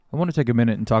I want to take a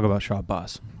minute and talk about Shop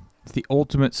Boss. It's the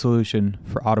ultimate solution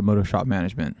for automotive shop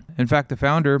management. In fact, the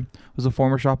founder was a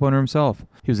former shop owner himself.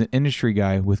 He was an industry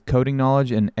guy with coding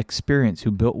knowledge and experience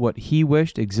who built what he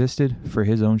wished existed for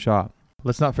his own shop.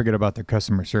 Let's not forget about their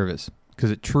customer service,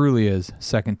 because it truly is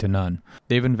second to none.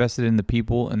 They've invested in the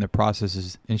people and the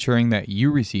processes, ensuring that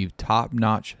you receive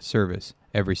top-notch service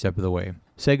every step of the way.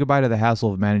 Say goodbye to the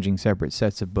hassle of managing separate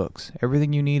sets of books.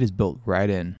 Everything you need is built right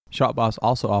in. ShopBoss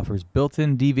also offers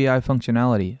built-in DVI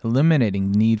functionality,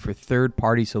 eliminating the need for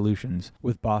third-party solutions.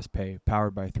 With Boss Pay,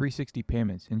 powered by 360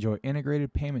 Payments, enjoy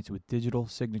integrated payments with digital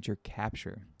signature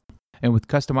capture. And with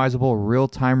customizable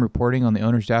real-time reporting on the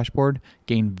owner's dashboard,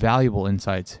 gain valuable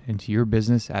insights into your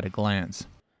business at a glance.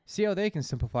 See how they can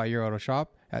simplify your auto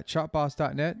shop at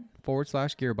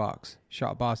shopboss.net/gearbox.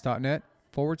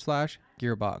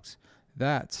 shopboss.net/gearbox.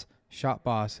 That's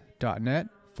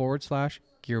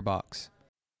shopboss.net/gearbox.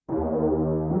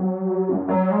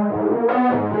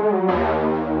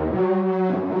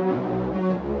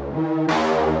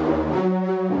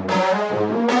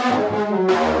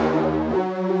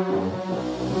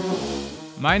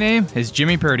 My name is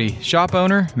Jimmy Purdy, shop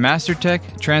owner, master tech,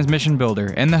 transmission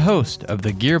builder, and the host of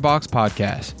the Gearbox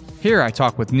podcast. Here I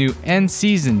talk with new and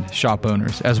seasoned shop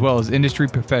owners, as well as industry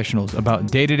professionals about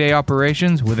day-to-day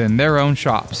operations within their own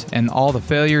shops and all the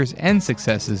failures and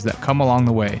successes that come along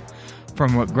the way.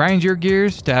 From what grinds your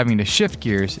gears to having to shift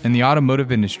gears in the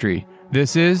automotive industry,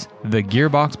 this is the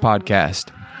Gearbox Podcast.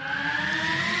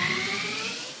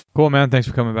 Cool, man. Thanks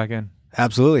for coming back in.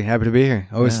 Absolutely. Happy to be here.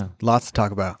 Always lots to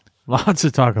talk about. Lots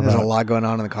to talk about. There's a lot going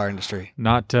on in the car industry.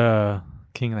 Not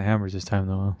King of the Hammers this time,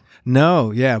 though. No,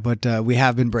 yeah, but we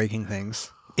have been breaking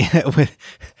things.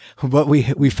 But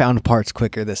we found parts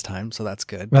quicker this time, so that's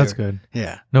good. That's good.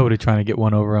 Yeah. Nobody trying to get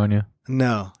one over on you.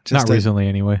 No. Not recently,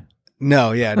 anyway.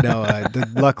 No, yeah, no.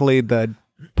 Luckily, the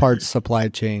parts supply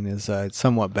chain is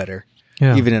somewhat better,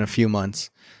 even in a few months.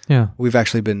 Yeah. We've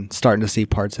actually been starting to see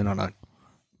parts in on a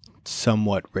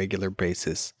somewhat regular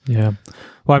basis. Yeah.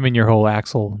 Well, I mean, your whole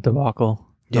axle debacle.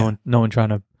 No one trying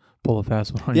to pull a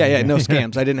fast one on you. Yeah, no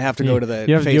scams. I didn't have to go to the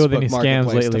Facebook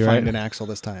marketplace to find an axle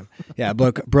this time. Yeah,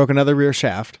 broke another rear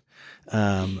shaft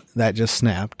that just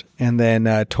snapped, and then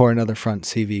tore another front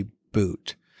CV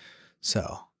boot.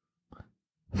 So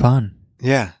fun.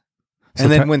 Yeah. So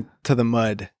and then went to the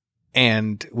mud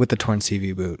and with the torn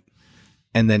CV boot,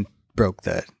 and then broke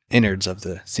the innards of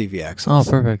the CV axles.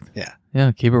 Oh, perfect. Yeah.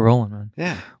 Yeah, keep it rolling, man.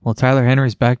 Yeah. Well, Tyler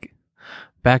Henry's back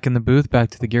in the booth, back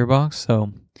to the Gearbox.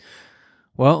 So,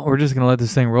 well, we're just going to let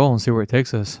this thing roll and see where it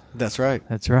takes us. That's right.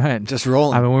 That's right. Just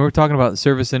rolling. I mean, when we were talking about the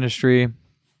service industry,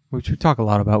 which we talk a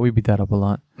lot about, we beat that up a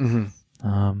lot.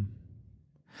 Mm-hmm.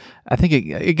 I think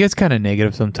it gets kind of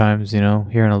negative sometimes,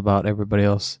 hearing about everybody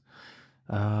else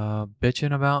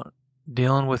bitching about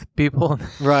dealing with people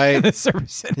right in the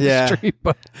service industry. Yeah.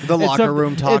 But the locker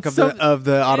room talk of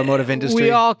the automotive industry.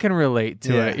 We all can relate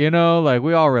to it, like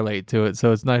we all relate to it.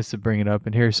 So it's nice to bring it up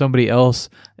and hear somebody else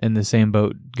in the same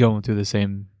boat going through the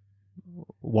same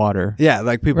water. Yeah,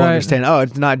 like people understand,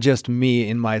 it's not just me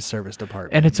in my service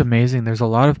department. And it's amazing. There's a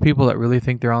lot of people that really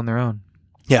think they're on their own.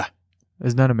 Yeah.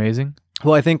 Isn't that amazing?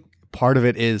 Well, I think part of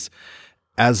it is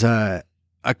as a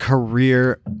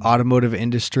career, automotive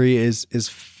industry is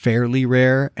fairly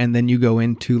rare, and then you go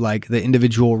into like the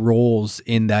individual roles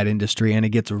in that industry and it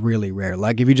gets really rare.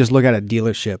 Like if you just look at a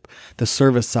dealership, the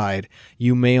service side,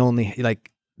 you may only like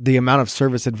the amount of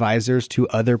service advisors to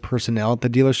other personnel at the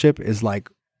dealership is like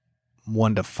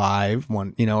 1 to 5,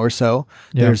 or so.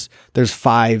 Yeah. There's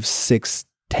 5, 6,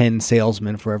 10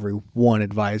 salesmen for every one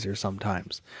advisor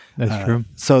sometimes. That's true.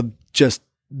 So just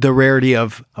the rarity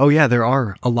of, there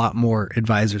are a lot more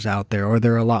advisors out there, or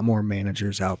there are a lot more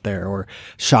managers out there, or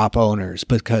shop owners,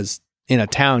 because in a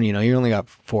town, you only got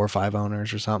 4 or 5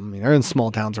 owners or something, or in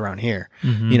small towns around here,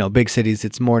 big cities,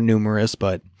 it's more numerous,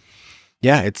 but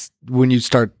yeah, it's when you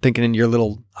start thinking in your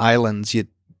little islands, you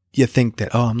think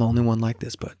that, I'm the only one like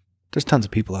this, but there's tons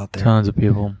of people out there. Tons of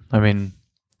people. I mean,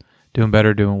 doing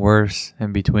better, doing worse,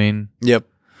 in between. Yep.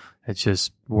 It's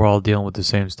just, we're all dealing with the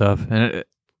same stuff.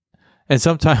 And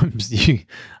sometimes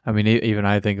even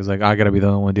I think it's like, I got to be the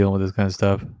only one dealing with this kind of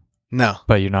stuff. No.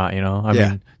 But you're not, I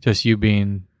mean, just you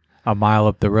being a mile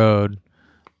up the road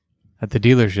at the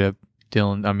dealership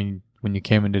dealing, when you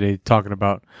came in today talking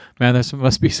about, man, there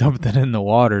must be something in the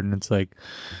water. And it's like,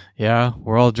 yeah,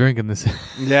 we're all drinking this.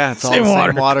 Yeah, it's all the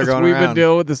same water going we've around. Been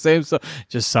dealing with the same stuff.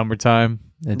 Just summertime.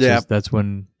 That's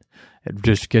when it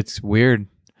just gets weird.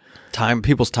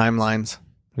 People's timelines.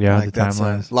 Yeah, like the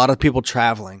timelines. A lot of people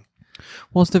traveling.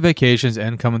 Well, it's the vacations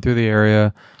and coming through the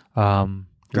area.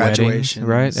 Graduations.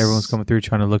 right? Everyone's coming through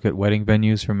trying to look at wedding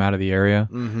venues from out of the area.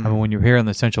 Mm-hmm. I mean, when you're here on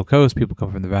the Central Coast, people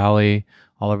come from the Valley,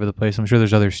 all over the place. I'm sure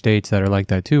there's other states that are like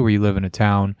that too, where you live in a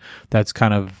town that's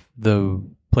kind of the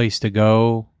place to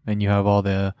go, and you have all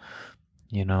the,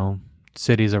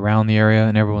 cities around the area,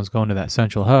 and everyone's going to that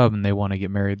central hub, and they want to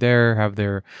get married there, have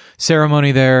their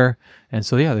ceremony there. And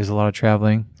so, there's a lot of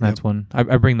traveling. That's when I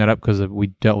bring that up because we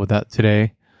dealt with that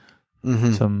today.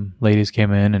 Mm-hmm. Some ladies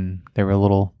came in and they were a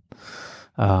little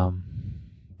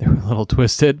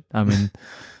twisted. I mean,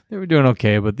 they were doing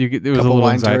okay, but there was a little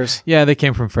anxiety. Yeah, they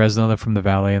came from Fresno, they're from the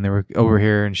Valley, and they were over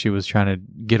here, and she was trying to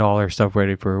get all her stuff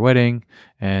ready for her wedding,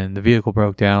 and the vehicle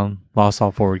broke down, lost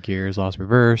all forward gears, lost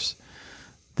reverse.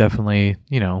 Definitely,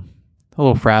 a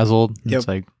little frazzled. Yep. It's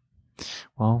like,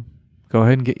 well, go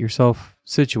ahead and get yourself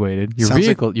situated.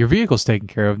 Your vehicle's taken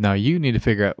care of. Now you need to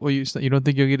figure out, well, you don't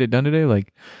think you'll get it done today?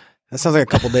 Like, that sounds like a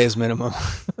couple days minimum.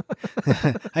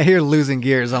 I hear losing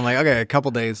gears. I'm like, okay, a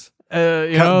couple days.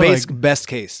 Best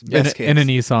case. In a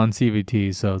Nissan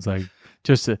CVT. So it's like,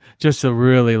 just to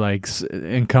really like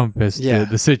encompass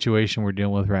the situation we're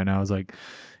dealing with right now is like,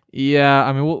 yeah,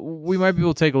 I mean, we might be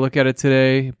able to take a look at it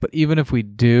today, but even if we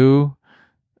do,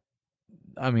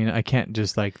 I mean, I can't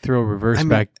just like throw reverse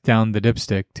back down the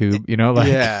dipstick tube,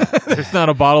 there's not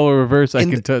a bottle of reverse I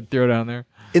can throw down there.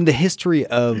 In the history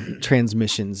of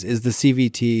transmissions, is the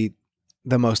CVT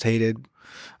the most hated?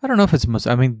 I don't know if it's most.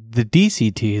 I mean, the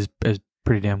DCT is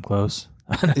pretty damn close.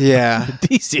 Yeah. The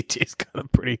DCT is kind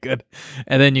of pretty good.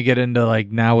 And then you get into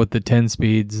like now with the 10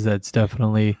 speeds, that's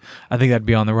definitely, I think that'd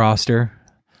be on the roster.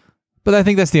 But I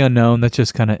think that's the unknown. That's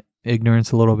just kind of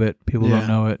ignorance a little bit. People don't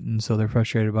know it, and so they're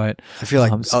frustrated by it. I feel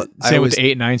like same with the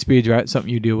 8 and 9 speeds, right?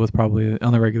 Something you deal with probably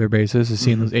on a regular basis is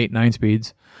seeing those 8 and 9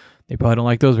 speeds. They probably don't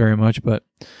like those very much, but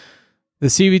the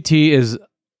CVT is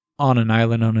on an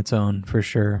island on its own for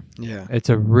sure. Yeah, it's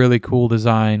a really cool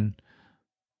design,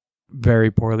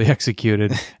 very poorly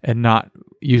executed, and not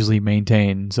usually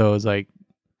maintained. So it's like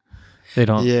they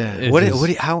don't. Yeah.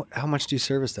 How much do you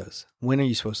service those? When are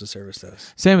you supposed to service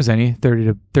those? Same as any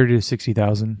 30 to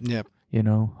 60,000. Yep.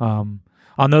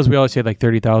 On those we always say like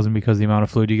 30,000 because the amount of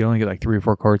fluid you can only get like 3 or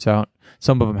 4 quarts out.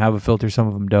 Some of them have a filter, some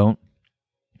of them don't.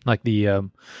 Like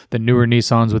the newer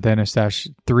Nissans with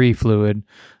NS-3 fluid,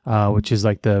 which is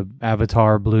like the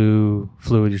Avatar blue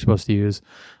fluid you're supposed to use.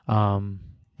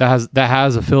 That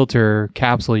has a filter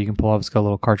capsule you can pull off. It's got a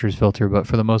little cartridge filter, but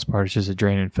for the most part, it's just a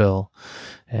drain and fill.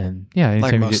 And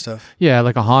like most stuff. Yeah,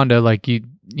 like a Honda, like you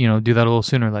do that a little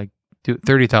sooner. Like do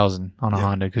 30,000 on a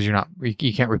Honda because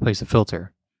you can't replace the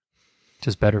filter.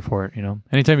 Just better for it,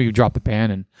 Anytime you drop the pan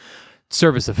and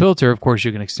service the filter, of course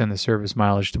you can extend the service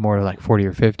mileage to more to like 40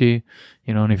 or 50.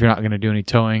 And if you're not going to do any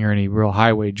towing or any real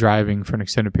highway driving for an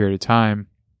extended period of time,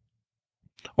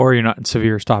 or you're not in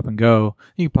severe stop and go,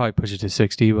 you can probably push it to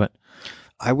 60. But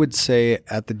I would say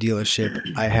at the dealership,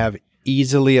 I have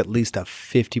easily at least a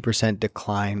 50%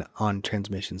 decline on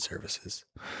transmission services.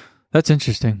 That's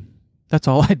interesting. That's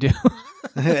all I do.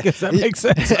 I guess that makes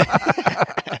sense.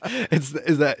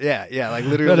 Like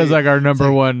literally. That is like our number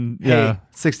one. Yeah. Hey,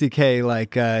 60K,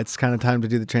 like it's kind of time to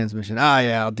do the transmission.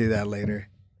 I'll do that later.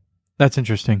 That's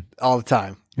interesting. All the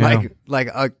time. Yeah.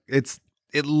 It's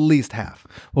at least half.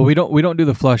 Well, we don't do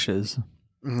the flushes.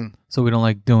 Mm-hmm. So we don't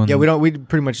like doing. Yeah, we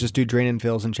pretty much just do drain and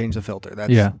fills and change the filter.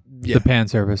 That's the pan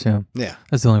service. Yeah,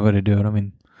 that's the only way to do it. I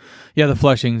mean, the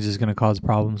flushings is going to cause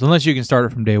problems unless you can start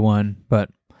it from day one. But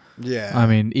I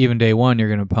mean, even day one, you're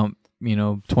going to pump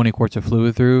 20 quarts of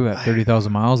fluid through at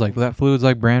 30,000 miles. Like that fluid's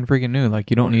like brand freaking new.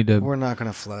 Like you don't need to. We're not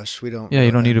going to flush. We don't. Yeah,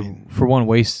 you don't need to. For one,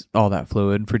 waste all that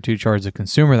fluid. For two, charge the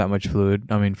consumer that much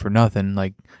fluid. I mean, for nothing.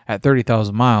 Like at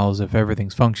 30,000 miles, if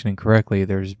everything's functioning correctly,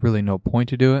 there's really no point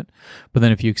to do it. But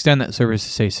then if you extend that service to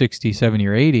say 60, 70,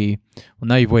 or 80, well,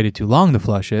 now you've waited too long to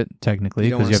flush it technically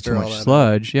because you have too much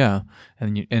sludge. Yeah,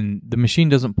 and the machine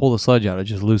doesn't pull the sludge out; it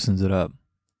just loosens it up.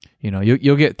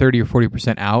 You'll get 30 or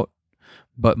 40% out.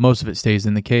 But most of it stays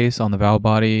in the case, on the valve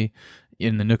body,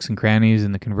 in the nooks and crannies,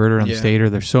 in the converter, on the stator.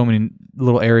 There's so many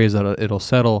little areas that it'll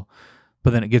settle,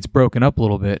 but then it gets broken up a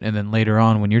little bit. And then later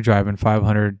on, when you're driving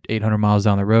 500, 800 miles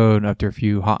down the road, after a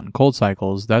few hot and cold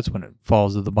cycles, that's when it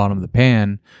falls to the bottom of the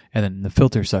pan, and then the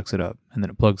filter sucks it up. And then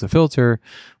it plugs the filter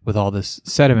with all this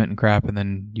sediment and crap, and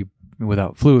then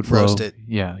without fluid flow. Roast it.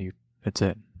 Yeah, that's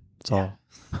it. That's all.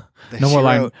 No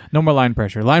more line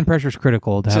pressure. Line pressure is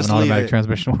critical to have an automatic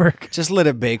transmission work. Just let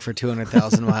it bake for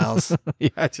 200,000 miles.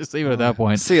 Yeah, just leave it at that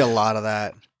point. See a lot of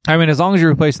that. I mean, as long as you're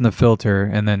replacing the filter,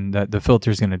 and then the filter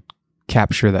is going to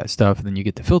capture that stuff, and then you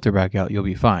get the filter back out, you'll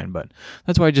be fine. But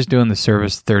that's why just doing the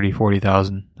service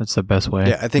 30,000-40,000, that's the best way.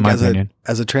 Yeah, I think in my opinion.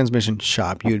 as a transmission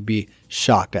shop, you would be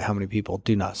shocked at how many people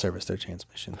do not service their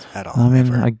transmissions at all. I mean,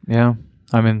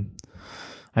 ever.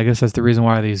 I guess that's the reason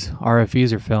why these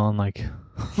RFEs are failing like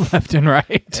left and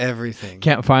right. Everything.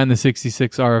 Can't find the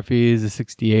 66 RFEs, the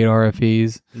 68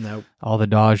 RFEs. Nope. All the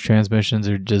Dodge transmissions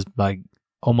are just like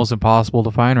almost impossible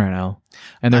to find right now.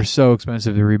 And they're so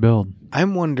expensive to rebuild.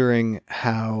 I'm wondering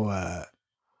how,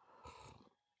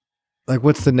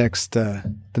 what's the next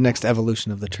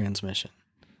evolution of the transmission?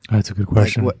 That's a good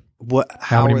question. Like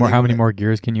how many more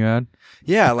gears can you add?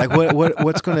 Yeah. Like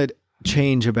what's going to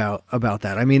change about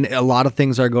that? I mean, a lot of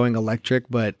things are going electric,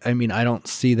 but I mean, I don't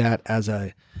see that as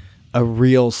a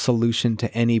real solution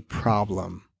to any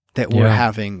problem that we're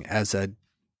having as a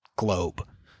globe.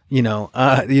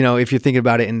 If you think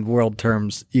about it in world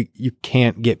terms, you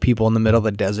can't get people in the middle of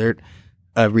the desert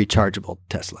a rechargeable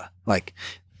Tesla. Like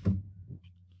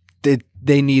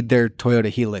they need their Toyota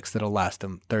Helix that'll last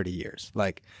them 30 years.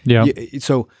 Like,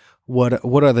 so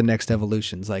what are the next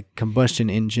evolutions? Like combustion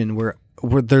engine, where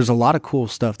there's a lot of cool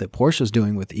stuff that Porsche's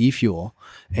doing with e-fuel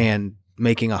and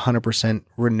making 100%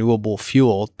 renewable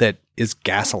fuel that is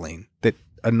gasoline that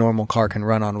a normal car can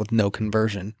run on with no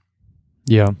conversion.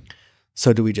 Yeah.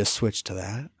 So do we just switch to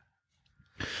that?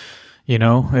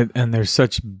 And there's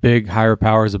such big higher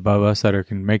powers above us that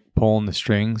can make pulling the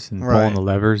strings and pulling the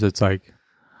levers. It's like,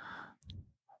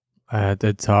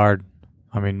 it's hard.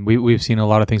 I mean, we've seen a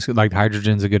lot of things, like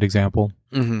hydrogen's a good example.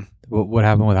 Mm-hmm. What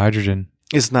happened with hydrogen?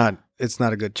 It's not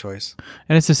a good choice.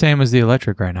 And it's the same as the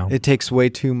electric right now. It takes way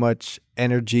too much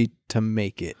energy to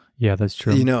make it. Yeah, that's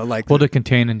true. To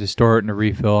contain and to store it and to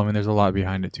refill. I mean, there's a lot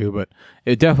behind it too, but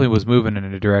it definitely was moving in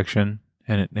a direction,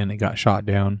 and it got shot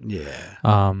down.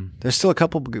 Yeah. There's still a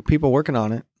couple people working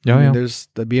on it. There's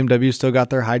the BMW still got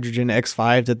their hydrogen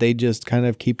X5 that they just kind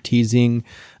of keep teasing.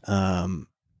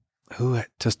 Who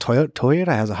does Toyota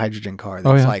has a hydrogen car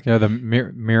that's the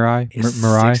Mirai,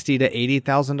 $60,000 to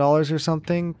 $80,000 or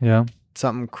something. Yeah,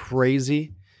 something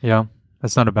crazy. Yeah,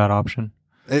 that's not a bad option.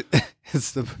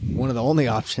 It's one of the only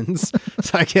options,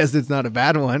 so I guess it's not a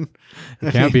bad one.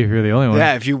 It can't be if you're the only one.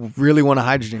 Yeah, if you really want a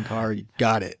hydrogen car, you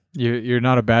got it. You're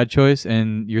not a bad choice,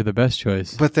 and you're the best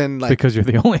choice. But then, because you're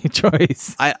the only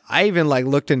choice. I even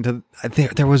looked into. I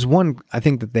think there was one. I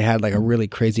think that they had a really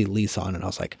crazy lease on, and I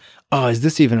was like, oh, is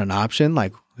this even an option?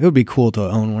 Like, it would be cool to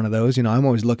own one of those. I'm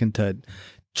always looking to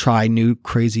try new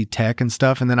crazy tech and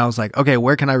stuff. And then I was like, okay,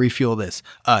 where can I refuel this?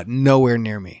 Nowhere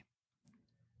near me.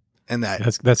 And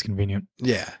that's convenient.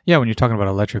 Yeah. Yeah. When you're talking about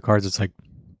electric cars, it's like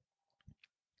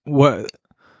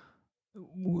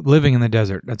living in the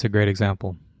desert. That's a great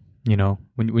example.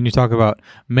 When you talk about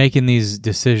making these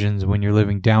decisions when you're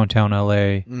living downtown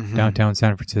LA, downtown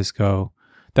San Francisco,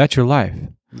 that's your life.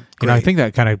 I think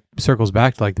that kind of circles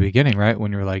back to the beginning, right?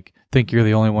 When you're think you're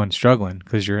the only one struggling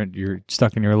because you're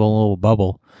stuck in your little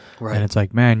bubble. Right. And it's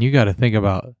like, man, you got to think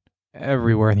about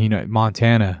everywhere in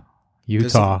Montana,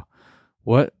 Utah.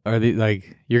 What are they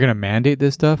you're going to mandate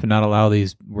this stuff and not allow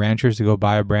these ranchers to go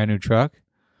buy a brand new truck?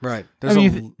 Right.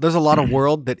 There's a lot of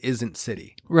world that isn't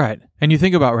city. Right. And you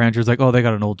think about ranchers they got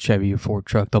an old Chevy or Ford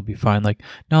truck, they'll be fine.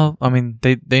 No, I mean,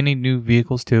 they need new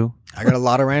vehicles too. I got a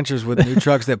lot of ranchers with new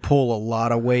trucks that pull a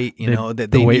lot of weight,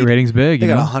 the weight rating's big. They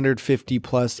got 150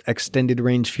 plus extended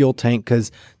range fuel tank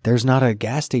because there's not a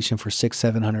gas station for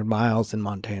 600-700 miles in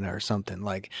Montana or something.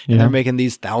 And they're making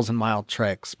these 1,000-mile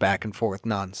treks back and forth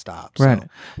nonstop. So. Right.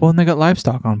 Well, and they got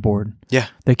livestock on board. Yeah.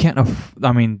 They can't,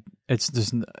 it's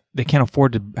just, they can't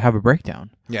afford to have a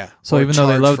breakdown. Yeah. So even though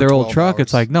they love their old truck,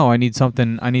 it's no, I need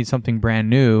something brand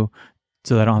new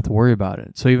so they don't have to worry about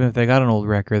it. So even if they got an old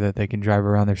wrecker that they can drive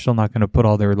around, they're still not going to put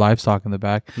all their livestock in the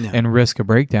back and risk a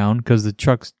breakdown because the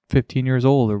truck's 15 years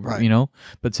old,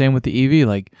 But same with the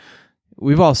EV.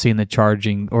 We've all seen the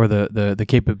charging or the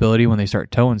capability when they start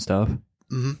towing stuff.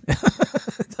 Mm-hmm.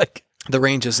 The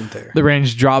range isn't there. The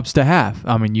range drops to half.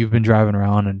 I mean, you've been driving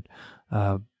around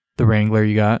and the Wrangler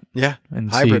you got,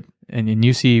 and hybrid, and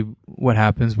you see what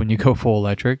happens when you go full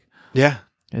electric. Yeah,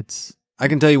 I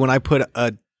can tell you when I put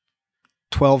a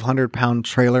 1,200-pound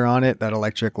trailer on it, that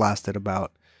electric lasted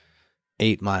about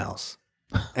 8 miles.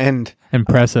 And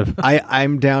impressive.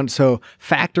 I'm down. So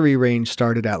factory range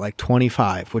started at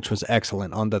 25, which was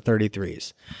excellent on the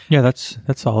 33s. Yeah, that's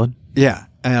solid. Yeah,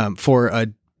 for a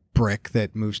brick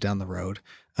that moves down the road.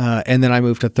 And then I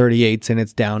moved to 38s, and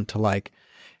it's down to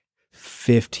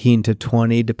 15 to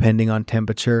 20, depending on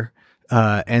temperature.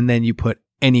 And then you put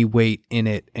any weight in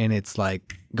it, and it's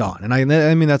gone. And I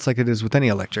mean, that's like it is with any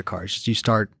electric car. It's just you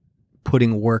start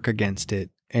putting work against it.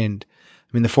 And I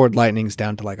mean, the Ford Lightning's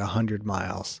down to 100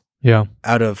 miles. Yeah.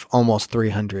 out of almost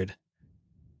 300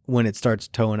 when it starts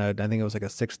towing I think it was like a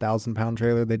 6,000 pound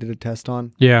trailer they did a test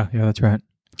on. Yeah, that's right.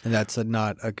 And that's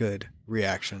not a good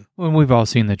reaction. Well, we've all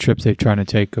seen the trips they're trying to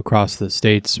take across the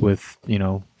states with,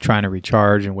 trying to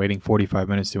recharge and waiting 45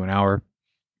 minutes to an hour.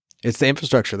 It's the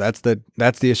infrastructure. That's the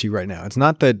issue right now. It's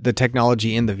not the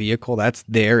technology in the vehicle. That's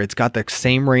there. It's got the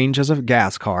same range as a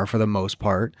gas car for the most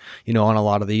part, on a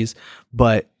lot of these.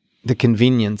 But the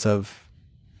convenience of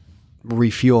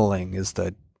refueling is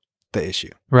the issue.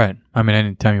 Right. I mean,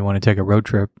 anytime you want to take a road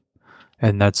trip,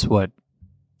 and that's what,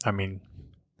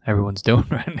 everyone's doing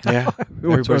right now. Yeah.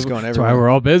 Everybody's going everywhere. That's why we're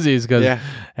all busy, is because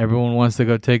everyone wants to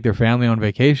go take their family on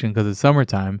vacation because it's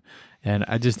summertime. And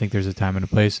I just think there's a time and a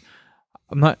place.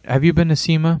 Have you been to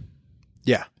SEMA?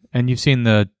 Yeah. And you've seen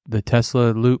the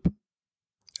Tesla loop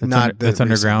that's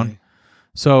underground?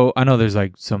 So I know there's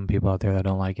like some people out there that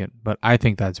don't like it, but I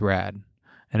think that's rad.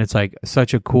 And it's like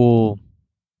such a cool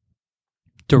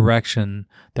direction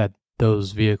that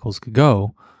those vehicles could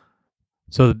go.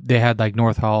 So they had like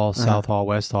North Hall, South Hall,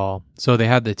 West Hall. So they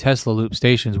had the Tesla loop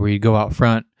stations where you go out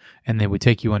front and they would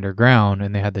take you underground,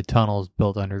 and they had the tunnels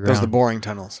built underground. Those are the boring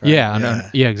tunnels, right? Yeah,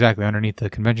 exactly, underneath the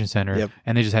convention center. Yep.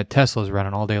 And they just had Teslas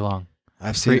running all day long.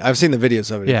 I've seen the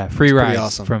videos of it. Yeah, free rides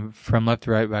awesome. from left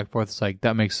to right, back and forth. It's like,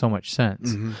 that makes so much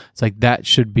sense. Mm-hmm. It's like that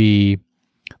should be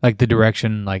like the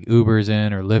direction like Uber's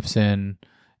in or Lyft's in.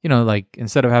 Like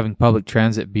instead of having public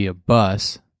transit be a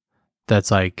bus that's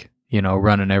like,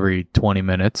 running every 20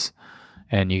 minutes,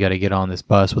 and you got to get on this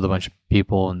bus with a bunch of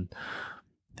people and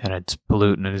it's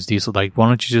polluting and it's diesel. Like, why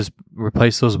don't you just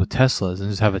replace those with Teslas and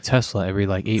just have a Tesla every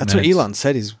like 8 minutes? That's what Elon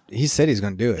said. He said he's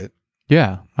going to do it.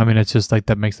 Yeah. It's just like,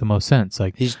 that makes the most sense.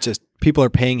 Like, people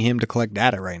are paying him to collect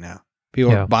data right now.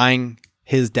 People are buying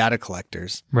his data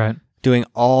collectors. Right. Doing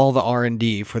all the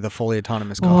R&D for the fully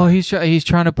autonomous car. Well, he's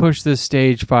trying to push this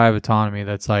stage 5 autonomy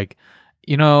that's like,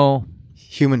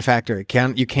 human factor.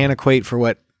 You can't equate for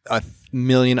what a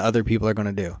million other people are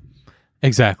going to do.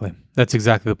 Exactly. That's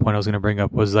exactly the point I was going to bring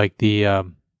up, was like they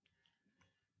have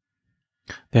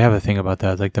a thing about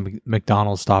that, like the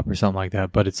McDonald's stop or something like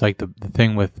that. But it's like the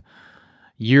thing with,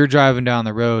 you're driving down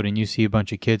the road and you see a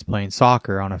bunch of kids playing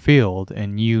soccer on a field,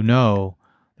 and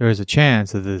there's a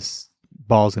chance that this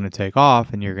ball's going to take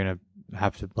off and you're going to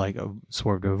have to like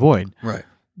swerve to avoid. Right.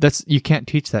 You can't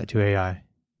teach that to AI.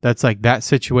 That's like, that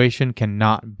situation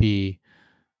cannot be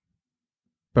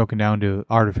broken down to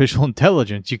artificial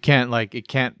intelligence. You can't it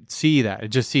can't see that. It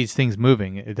just sees things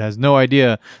moving. It has no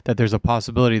idea that there's a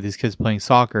possibility these kids playing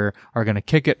soccer are going to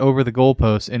kick it over the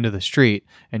goalpost into the street,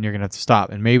 and you're going to have to stop.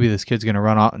 And maybe this kid's going to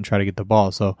run out and try to get the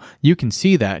ball. So you can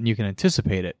see that and you can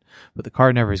anticipate it, but the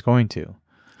car never is going to.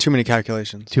 Too many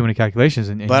calculations.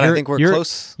 And but I think we're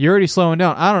close. You're already slowing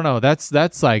down. I don't know.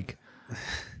 That's like,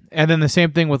 and then the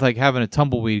same thing with like having a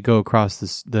tumbleweed go across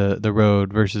the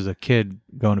road versus a kid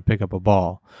going to pick up a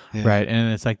ball, right?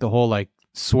 And it's like the whole like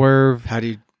swerve. How do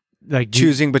you like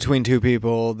choosing between two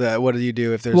people? What do you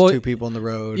do if there's two people in the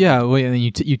road? Yeah, well, and then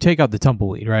you take out the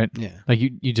tumbleweed, right? Yeah, like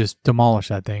you just demolish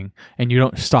that thing, and you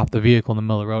don't stop the vehicle in the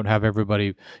middle of the road and have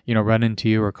everybody run into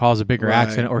you or cause a bigger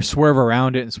accident or swerve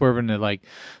around it and swerve into like,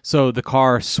 so the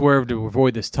car swerved to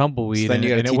avoid this tumbleweed, so and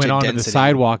it went onto the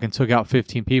sidewalk and took out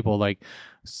 15 people. Like,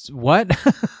 what?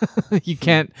 You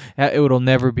can't, it'll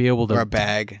never be able to, or a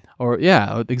bag, or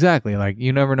exactly. Like,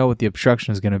 you never know what the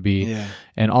obstruction is going to be,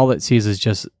 and all it sees is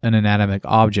just an inanimate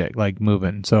object like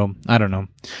moving. So I don't know.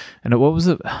 And what was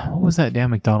that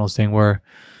damn McDonald's thing where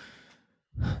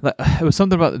it was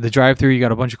something about the drive-through? You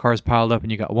got a bunch of cars piled up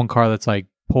and you got one car that's like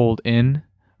pulled in,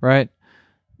 right?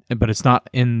 But it's not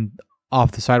in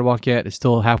off the sidewalk yet. It's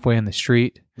still halfway in the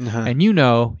street. And you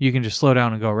can just slow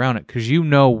down and go around it because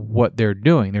what they're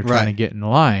doing. They're trying to get in the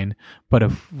line.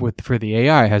 But for the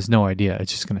AI, it has no idea.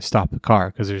 It's just going to stop the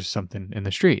car because there's something in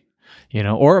the street,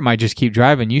 or it might just keep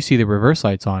driving. You see the reverse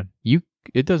lights on.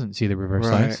 It doesn't see the reverse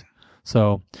lights.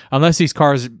 So unless these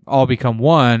cars all become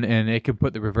one and it can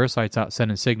put the reverse lights out,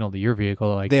 send a signal to your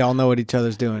vehicle, like they all know what each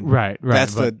other's doing. Right.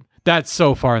 That's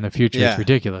so far in the future. It's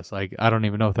ridiculous. Like, I don't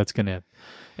even know if that's going to,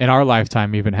 in our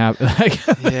lifetime, even happen. Like,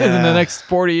 in the next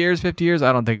 40 years, 50 years,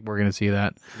 I don't think we're going to see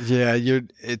that. Yeah,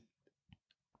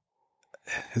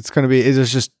 it's going to be,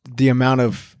 it's just the amount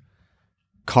of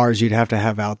cars you'd have to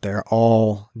have out there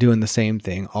all doing the same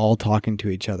thing, all talking to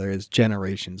each other is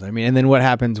generations. I mean, and then what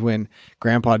happens when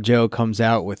Grandpa Joe comes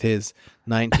out with his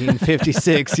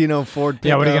 1956, Ford pickup?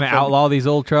 Yeah, what are you going to outlaw these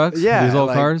old trucks? Yeah. These old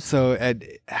cars? So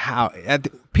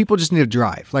people just need to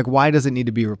drive. Like, why does it need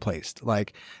to be replaced?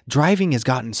 Like, driving has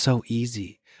gotten so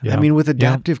easy. I mean, with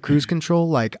adaptive cruise control,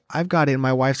 like I've got it in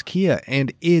my wife's Kia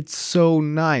and it's so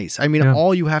nice. I mean,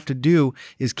 all you have to do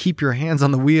is keep your hands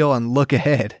on the wheel and look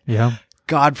ahead. Yeah.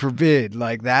 God forbid,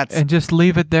 like that's... And just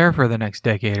leave it there for the next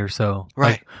decade or so.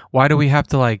 Right. Like, why do we have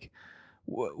to like,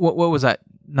 what was that?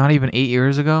 Not even 8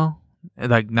 years ago?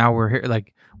 Like now we're here.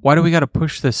 Like, why do we got to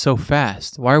push this so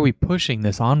fast? Why are we pushing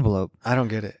this envelope? I don't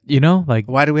get it. You know, like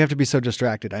why do we have to be so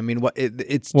distracted? I mean,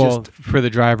 it's just for the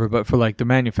driver, but for like the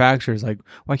manufacturers, like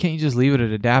why can't you just leave it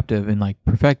at adaptive and like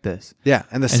perfect this? Yeah,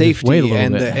 and the safety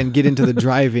and get into the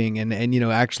driving and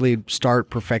actually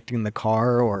start perfecting the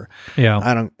car or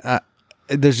I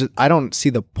don't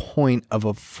see the point of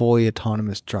a fully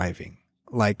autonomous driving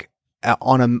like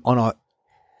on a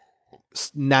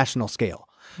national scale.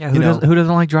 Yeah, who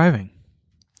doesn't like driving?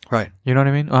 Right. You know what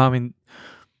I mean? I mean,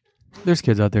 there's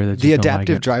kids out there that just the don't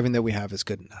adaptive like it. driving that we have is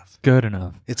good enough. Good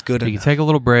enough. It's good enough. You can take a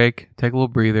little break, take a little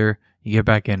breather, you get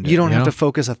back into it. You don't have to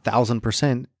focus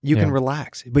 1,000%. You can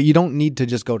relax, but you don't need to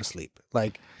just go to sleep.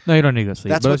 Like no, you don't need to go to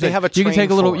sleep. That's what they have a train You can take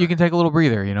a little. for. You can take a little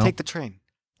breather. You know, take the train.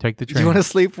 Take the train. Do you want to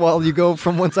sleep while you go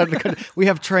from one side of the country? We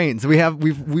have trains.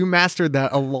 We mastered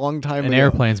that a long time ago. And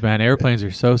airplanes, man. Airplanes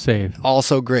are so safe.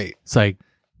 Also great. It's like,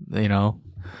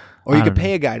 or you could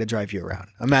pay a guy to drive you around.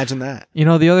 Imagine that. You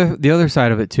know, the other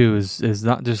side of it too is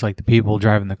not just like the people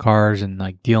driving the cars and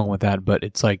like dealing with that, but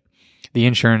it's like the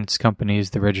insurance companies,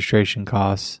 the registration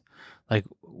costs. Like,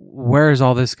 where is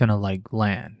all this gonna like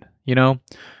land? You know,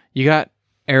 you got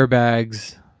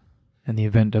airbags in the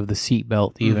event of the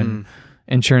seatbelt. Even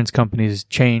insurance companies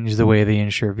change the way they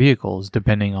insure vehicles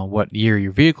depending on what year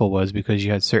your vehicle was because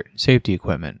you had certain safety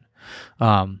equipment.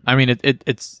 I mean,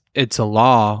 it's a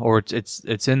law, or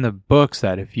it's in the books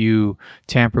that if you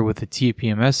tamper with the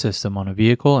TPMS system on a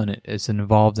vehicle and it's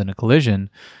involved in a collision,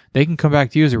 they can come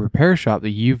back to you as a repair shop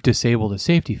that you've disabled a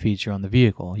safety feature on the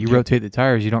vehicle. You rotate the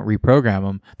tires, you don't reprogram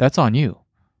them. That's on you.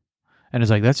 And it's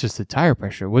like, that's just the tire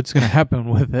pressure. What's going to happen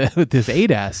with this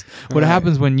ADAS? What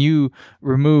happens when you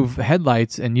remove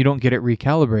headlights and you don't get it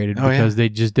recalibrated because they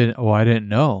just didn't? Oh, I didn't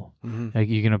know. Like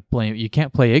you're gonna blame. You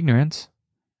can't play ignorance.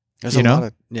 There's a lot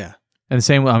of And the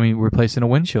same, I mean, replacing a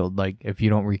windshield, like if you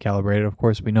don't recalibrate it, of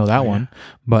course, we know that one.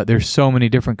 But there's so many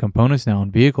different components now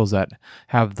in vehicles that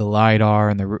have the LiDAR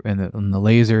and the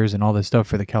lasers and all this stuff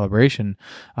for the calibration.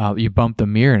 You bump the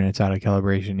mirror and it's out of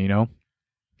calibration, you know?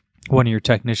 One of your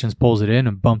technicians pulls it in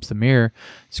and bumps the mirror,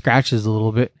 scratches a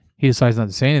little bit. He decides not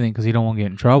to say anything because he don't want to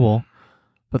get in trouble.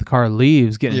 But the car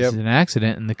leaves, gets into an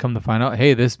accident, and they come to find out,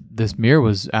 hey, this mirror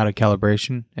was out of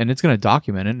calibration, and it's going to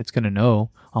document it. It's going to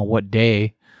know on what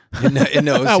day. It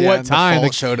knows at what time the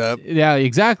fault showed up. Yeah,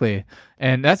 exactly.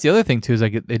 And that's the other thing too, is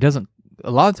like it doesn't. A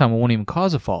lot of the time, it won't even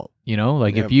cause a fault. You know,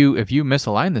 like if you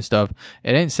misalign this stuff,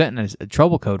 it ain't setting a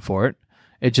trouble code for it.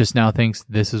 It just now thinks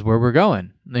this is where we're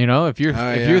going. You know, if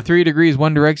you're 3 degrees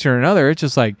one direction or another, it's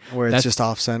just like where it's just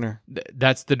off center.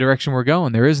 That's the direction we're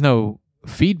going. There is no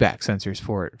feedback sensors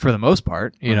for it for the most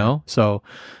part, you know. So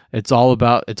it's all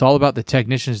about the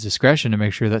technician's discretion to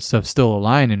make sure that stuff's still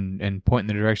aligned and pointing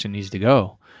the direction it needs to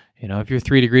go. You know, if you're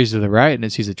 3 degrees to the right and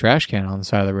it sees a trash can on the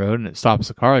side of the road and it stops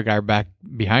the car, the guy back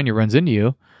behind you runs into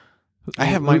you. I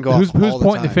have mine go off all the time. Who's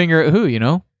pointing the finger at who, you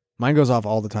know? Mine goes off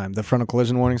all the time. The frontal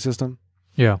collision warning system.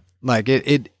 Yeah. Like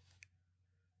it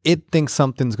thinks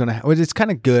something's going to happen. It's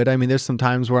kind of good. I mean, there's some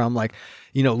times where I'm like,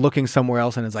 looking somewhere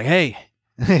else and it's like, hey,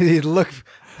 look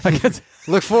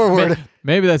forward.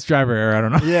 Maybe that's driver error. I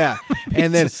don't know. Yeah.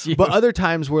 And then, but other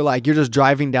times where like you're just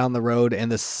driving down the road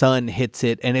and the sun hits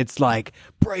it and it's like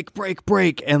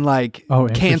brake, and like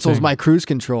cancels my cruise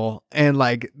control. And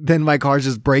like, then my car's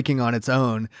just braking on its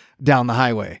own down the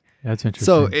highway. That's interesting.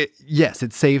 So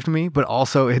it saved me, but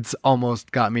also it's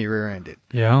almost got me rear-ended.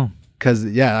 Yeah. Because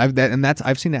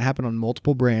I've seen it happen on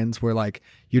multiple brands where like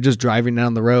you're just driving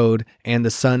down the road and the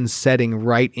sun's setting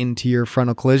right into your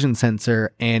frontal collision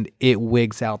sensor and it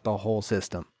wigs out the whole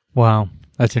system. Wow,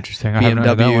 that's interesting.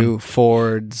 BMW,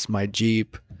 Fords, my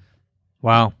Jeep.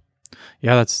 Wow,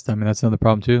 yeah, that's another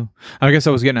problem too. I guess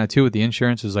I was getting at too with the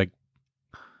insurance is like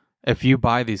if you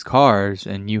buy these cars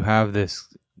and you have this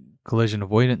collision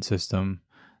avoidance system,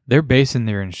 they're basing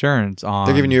their insurance on...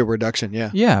 They're giving you a reduction, yeah.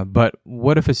 Yeah, but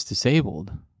what if it's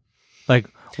disabled? Like,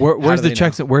 where's the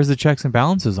checks? Where's the checks and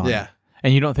balances on it?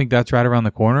 And you don't think that's right around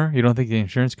the corner? You don't think the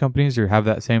insurance companies have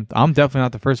that same... I'm definitely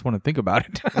not the first one to think about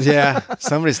it. Yeah,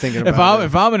 somebody's thinking about it.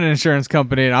 If I'm an insurance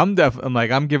company and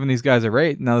I'm giving these guys a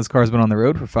rate, now this car's been on the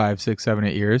road for 5, 6, 7,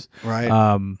 8 years.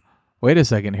 Right. Wait a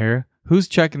second here. Who's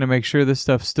checking to make sure this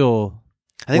stuff's still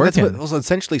I think working? that's what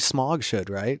essentially smog should,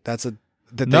 right? That's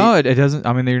No, it doesn't.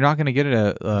 I mean, you're not going to get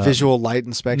a visual light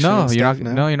inspection. No, and you're stuff,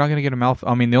 not. No, you're not going to get a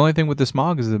I mean, the only thing with the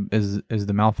smog is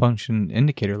the malfunction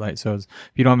indicator light. So if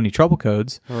you don't have any trouble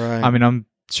codes, Right. I mean, I'm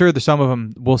sure that some of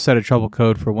them will set a trouble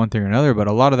code for one thing or another, but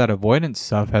a lot of that avoidance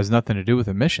stuff has nothing to do with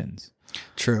emissions.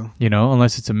 True.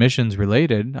 Unless it's emissions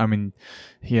related. I mean,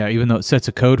 yeah, even though it sets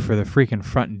a code for the freaking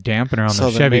front dampener on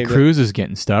the Chevy Cruze is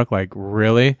getting stuck. Like,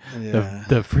 really? Yeah.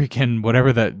 The freaking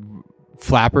whatever that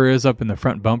flapper is up in the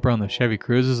front bumper on the Chevy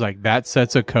Cruze is like, that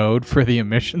sets a code for the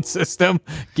emission system.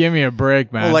 Give me a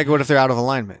break, man. Well, like, what if they're out of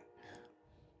alignment?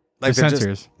 Like the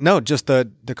sensors? Just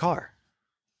the car.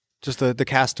 Just the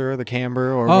caster or the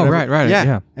camber or oh, whatever. right.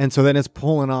 Yeah. And so then it's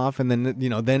pulling off, and then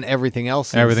then everything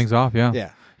else everything's off. Yeah.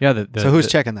 Yeah. Yeah. So who's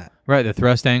checking that? Right, the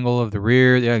thrust angle of the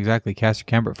rear, yeah, exactly. Caster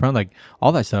camber at front, like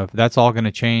all that stuff. That's all going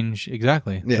to change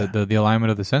exactly. Yeah. The alignment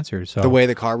of the sensors. So the way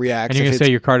the car reacts. And you're going to say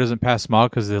your car doesn't pass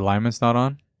smog because the alignment's not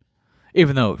on,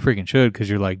 even though it freaking should, because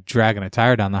you're like dragging a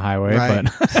tire down the highway. Right.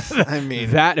 But I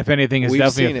mean, that, if anything, is we've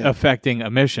definitely seen it. affecting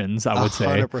emissions. I would say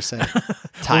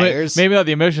 100%. Tires, maybe not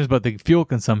the emissions, but the fuel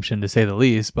consumption, to say the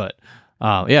least. But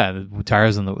yeah, the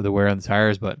tires and the wear on the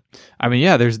tires. But I mean,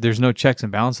 yeah, there's no checks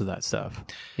and balances of that stuff,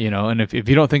 And if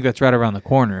you don't think that's right around the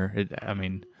corner, I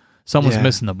mean, someone's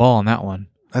missing the ball on that one.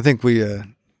 I think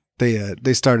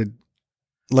they started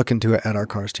looking at our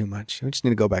cars too much. We just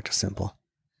need to go back to simple.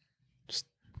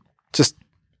 Just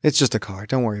it's just a car.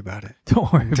 Don't worry about it.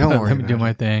 Don't worry. Let me do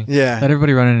my thing. Yeah. Let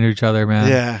everybody run into each other, man.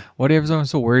 Yeah. What is everyone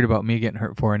so worried about me getting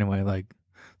hurt for anyway? Like,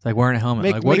 it's like wearing a helmet.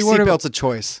 Make seatbelts a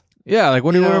choice. Yeah, like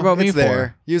what do you worry about me it's for?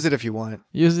 There. Use it if you want.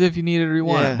 Use it if you need it or you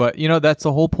want it. But that's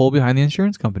the whole pull behind the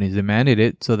insurance companies. They mandated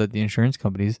it so that the insurance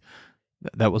companies,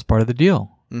 that was part of the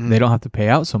deal. Mm-hmm. They don't have to pay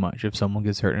out so much if someone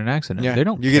gets hurt in an accident. Yeah. They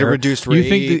don't. You get a reduced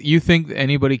rate. You think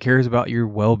anybody cares about your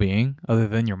well-being other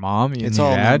than your mom and it's your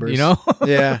all dad? Numbers.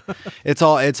 Yeah, it's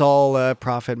all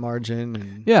profit margin.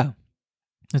 And yeah,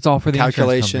 it's all for the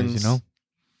calculations. Insurance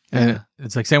companies, And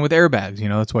it's like same with airbags.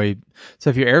 That's why. So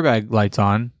if your airbag light's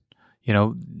on,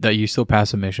 that you still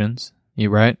pass emissions. You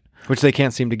right? Which they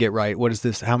can't seem to get right. What is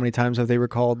this? How many times have they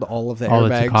recalled all of the all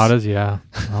airbags? All the Tacatas, yeah.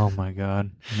 Oh my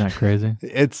God, isn't that crazy?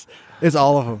 It's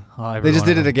all of them. They just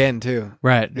did it again too.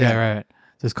 Right. Yeah. Right.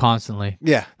 Just constantly.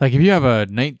 Yeah. Like if you have a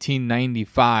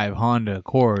 1995 Honda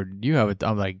Accord, you have it.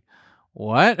 I'm like,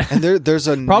 what? And there's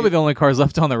probably the only cars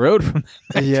left on the road from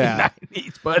the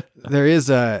 1990s. But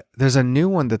there's a new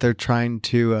one that they're trying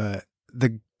to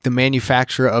the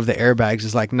manufacturer of the airbags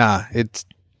is like, nah, it's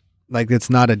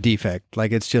not a defect.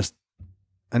 Like it's just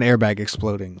an airbag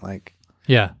exploding. Like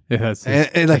yeah, that's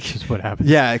just what happens.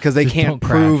 Yeah, because they can't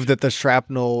prove that the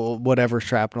shrapnel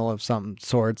of some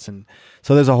sorts, and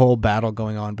so there's a whole battle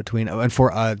going on between and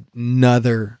for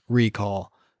another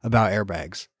recall about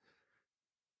airbags.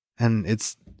 And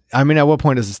at what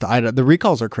point is this? The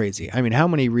recalls are crazy. I mean, how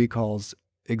many recalls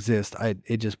exist?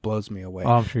 It just blows me away.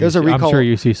 Oh, there's a recall. I'm sure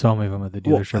you see so many of them at the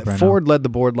dealership right now. Ford led the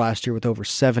board last year with over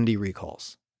 70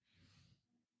 recalls.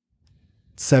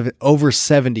 Over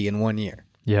 70 in 1 year.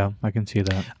 Yeah, I can see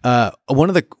that. One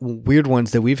of the weird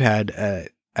ones that we've had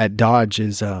at Dodge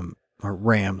is or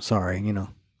Ram. Sorry,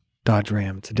 Dodge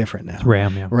Ram. It's different now.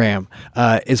 Ram, yeah. Ram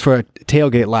is for a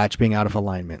tailgate latch being out of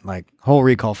alignment. Like whole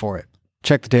recall for it.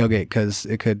 Check the tailgate because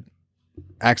it could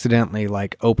accidentally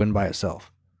open by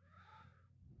itself.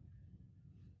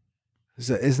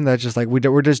 Isn't that just like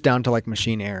we're just down to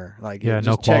machine error? Like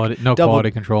no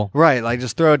quality control. Right, like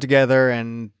just throw it together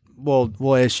and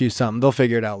we'll issue something. They'll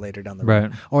figure it out later down the road.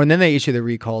 Right. Or and then they issue the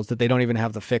recalls that they don't even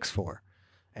have the fix for.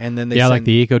 And then they like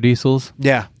the eco diesels.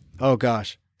 Yeah. Oh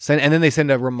gosh. And then they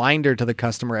send a reminder to the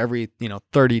customer every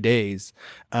 30 days,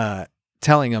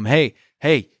 telling them, hey,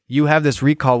 you have this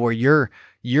recall where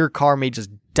your car may just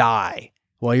die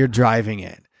while you're driving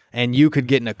it, and you could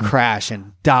get in a crash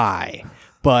and die.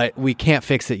 But we can't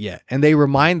fix it yet. And they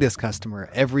remind this customer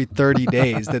every 30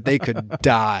 days that they could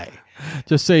die.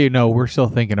 Just so you know, we're still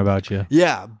thinking about you.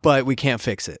 Yeah, but we can't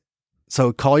fix it.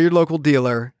 So call your local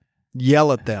dealer,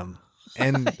 yell at them,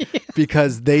 and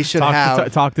because they should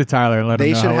talk to Tyler and let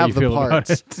him know how you feel about it.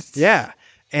 They should have the parts. Yeah.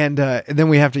 And then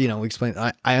we have to, we explain,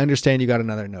 I understand you got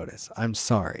another notice. I'm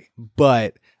sorry,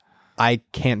 but I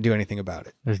can't do anything about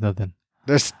it. There's nothing.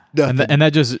 There's nothing. And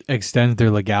that just extends their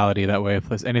legality. That way,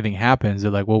 if anything happens,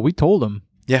 they're like, well, we told them.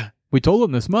 Yeah. We told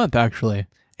them this month, actually.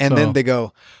 And then they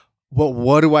go, well,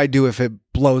 what do I do if it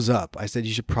blows up? I said,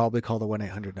 you should probably call the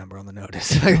 1-800 number on the notice.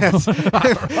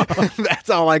 That's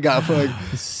all I got.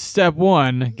 Step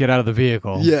 1, get out of the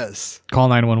vehicle. Yes. Call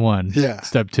 911. Yeah.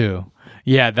 Step 2.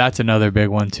 Yeah, that's another big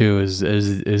one too, is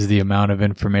the amount of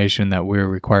information that we're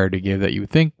required to give that you would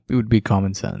think it would be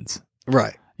common sense.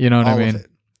 Right. You know what all I mean? Of it.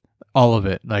 All of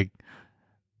it. Like,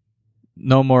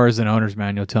 no more is an owner's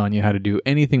manual telling you how to do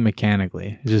anything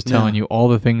mechanically. It's just telling you all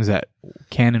the things that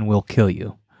can and will kill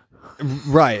you.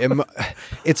 Right.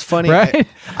 It's funny. Right?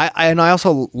 I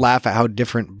also laugh at how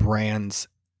different brands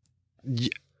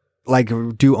like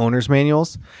do owner's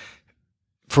manuals.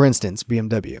 For instance,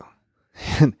 BMW.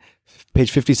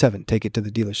 Page 57, take it to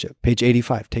the dealership. Page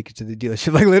 85, take it to the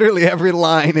dealership. Like literally every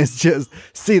line is just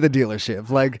see the dealership.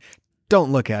 Like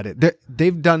don't look at it.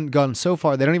 They've gone so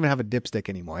far, they don't even have a dipstick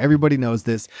anymore. Everybody knows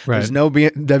this. Right. There's no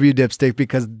BMW dipstick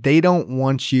because they don't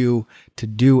want you to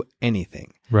do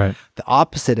anything. Right. The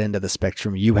opposite end of the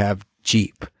spectrum, you have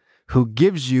Jeep, who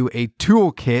gives you a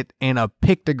toolkit and a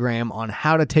pictogram on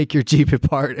how to take your Jeep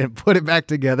apart and put it back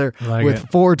together with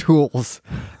 4 tools.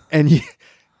 And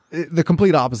the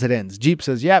complete opposite ends. Jeep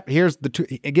says, yep, here's the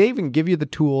it even give you the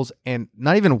tools and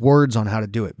not even words on how to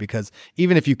do it, because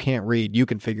even if you can't read, you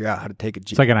can figure out how to take a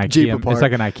Jeep. It's like an IKEA. It's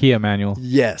like an IKEA manual.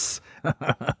 Yes.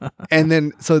 And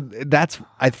then so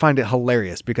I find it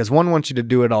hilarious because one wants you to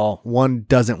do it all. One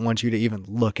doesn't want you to even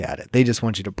look at it. They just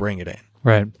want you to bring it in.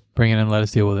 Right. Bring it in. Let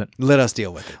us deal with it. Let us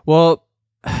deal with it. Well,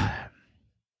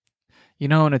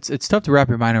 and it's tough to wrap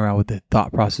your mind around with the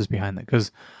thought process behind that,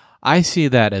 because I see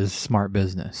that as smart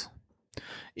business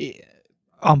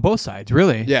on both sides,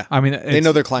 really. Yeah. I mean, they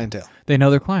know their clientele. They know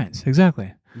their clients.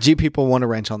 Exactly. Jeep people want to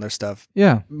wrench on their stuff.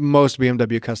 Yeah. Most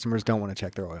BMW customers don't want to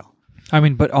check their oil. I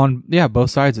mean, but on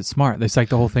both sides, it's smart. It's like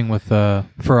the whole thing with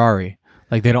Ferrari.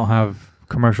 Like they don't have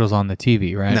commercials on the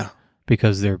TV, right? No.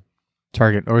 Because they're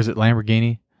Target, or is it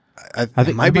Lamborghini? I think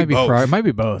it might be both. Ferrari. It might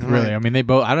be both, really. Right. I mean, they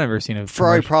both. I've never seen a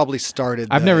Ferrari commercial. probably started.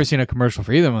 I've never seen a commercial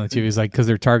for either one on the TV. It's like because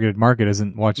their targeted market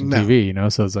isn't watching TV,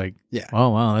 So it's like, oh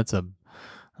wow, that's a.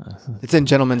 It's in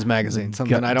Gentleman's Magazine,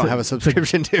 something I don't have a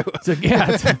subscription to.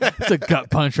 It's a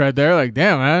gut punch right there. Like,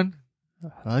 damn, man,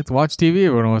 I like to watch TV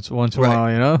every once in a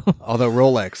while, Although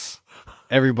Rolex,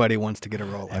 everybody wants to get a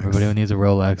Rolex. Everybody needs a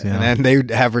Rolex, and they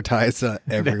advertise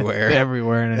everywhere,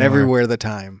 everywhere the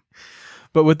time.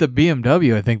 But with the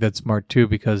BMW, I think that's smart too,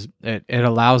 because it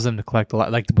allows them to collect a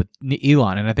lot, like with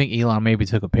Elon. And I think Elon maybe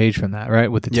took a page from that, right?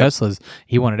 With the Teslas,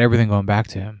 he wanted everything going back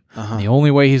to him. And the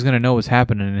only way he's going to know what's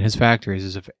happening in his factories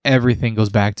is if everything goes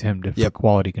back to him for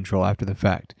quality control after the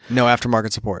fact. No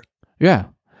aftermarket support. Yeah.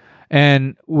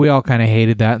 And we all kind of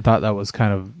hated that and thought that was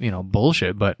kind of,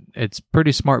 bullshit, but it's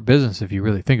pretty smart business if you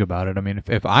really think about it. I mean,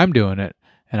 if I'm doing it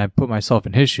and I put myself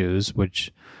in his shoes,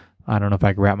 which I don't know if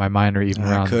I can wrap my mind or even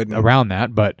around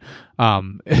that, but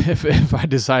if I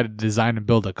decided to design and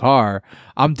build a car,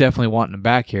 I'm definitely wanting them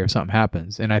back here if something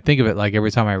happens. And I think of it like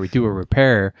every time I do a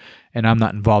repair and I'm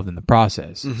not involved in the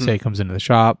process. Say it comes into the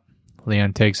shop,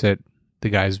 Leon takes it, the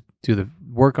guys do the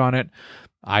work on it.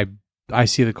 I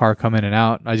see the car come in and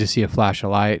out. I just see a flash of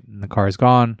light and the car is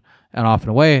gone and off and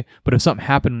away. But if something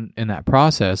happened in that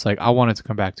process, like I want it to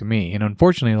come back to me. And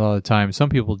unfortunately, a lot of the time, some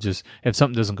people just, if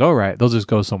something doesn't go right, they'll just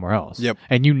go somewhere else. Yep.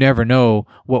 And you never know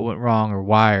what went wrong or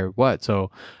why or what. So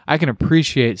I can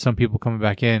appreciate some people coming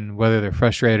back in, whether they're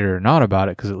frustrated or not about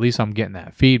it, because at least I'm getting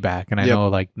that feedback. And I know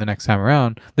like the next time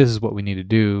around, this is what we need to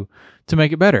do to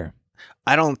make it better.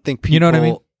 I don't think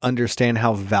people understand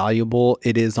how valuable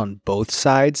it is on both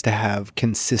sides to have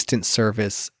consistent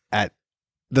service at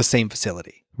the same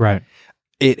facility. Right.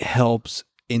 It helps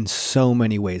in so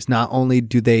many ways. Not only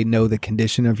do they know the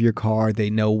condition of your car, they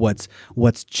know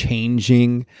what's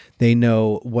changing, they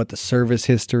know what the service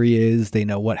history is, they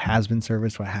know what has been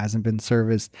serviced, what hasn't been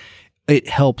serviced. It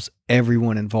helps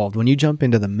everyone involved. When you jump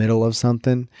into the middle of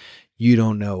something, you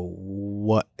don't know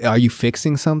what, are you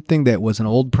fixing something that was an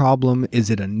old problem?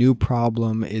 Is it a new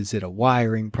problem? Is it a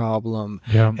wiring problem?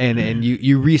 Yeah. And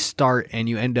you restart and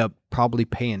you end up probably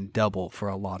paying double for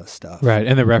a lot of stuff. Right.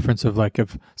 And the reference of like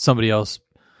if somebody else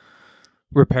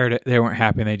repaired it, they weren't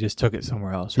happy and they just took it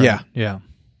somewhere else. Right? Yeah.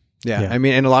 I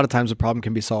mean, and a lot of times the problem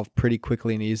can be solved pretty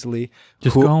quickly and easily.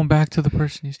 Just going back to the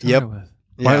person you started with.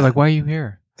 Why, why are you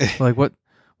here? Like what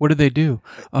did they do?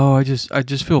 Oh, I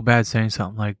just feel bad saying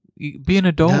something. Like, be an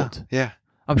adult. Yeah.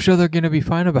 I'm sure they're going to be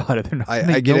fine about it. They're not.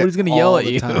 Nobody's going to yell at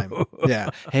you. Time.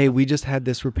 Yeah. Hey, we just had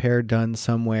this repair done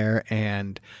somewhere,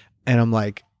 and I'm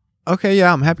like, okay,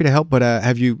 yeah, I'm happy to help, but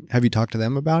have you talked to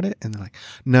them about it? And they're like,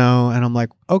 no. And I'm like,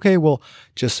 okay, well,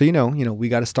 just so you know, we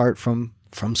got to start from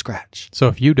scratch. So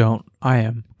if you don't, I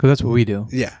am, because that's what we do.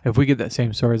 Yeah. If we get that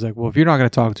same story, it's like, well, if you're not going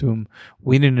to talk to them,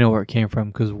 we need to know where it came from,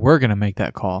 because we're going to make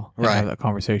that call and have that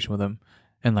conversation with them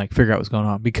and like figure out what's going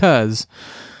on. Because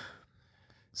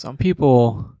some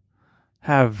people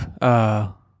have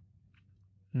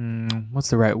what's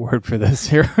the right word for this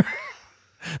here?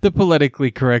 The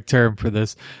politically correct term for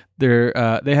this. They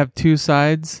have two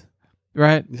sides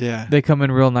right? Yeah. They come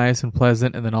in real nice and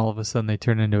pleasant, and then all of a sudden they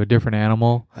turn into a different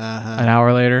animal an Uh-huh.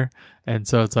 hour later. And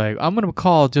so it's like, I'm going to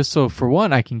call just so, for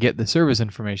one, I can get the service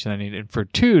information I need, and for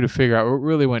two, to figure out what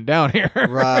really went down here.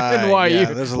 Right. And why Yeah,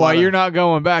 there's a why lot of- you're not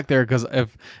going back there. Because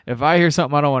if I hear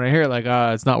something I don't want to hear, like,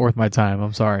 it's not worth my time.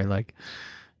 I'm sorry. Like,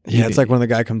 Yeah, it's like when the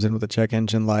guy comes in with a check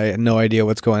engine light, no idea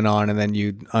what's going on, and then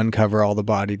you uncover all the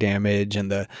body damage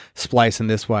and the splicing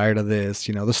this wire to this.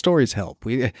 The stories help.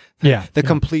 The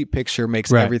complete picture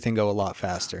makes Right. everything go a lot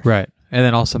faster. right. And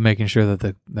then also making sure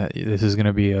that that this is going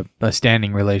to be a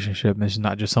standing relationship. This is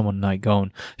not just someone like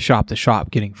going shop to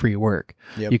shop getting free work.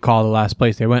 Yep. You call the last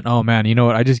place they went, oh man, you know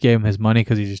what? I just gave him his money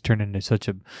because he just turned into such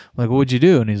a, like, what would you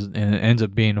do? And it ends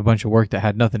up being a bunch of work that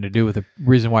had nothing to do with the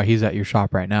reason why he's at your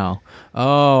shop right now.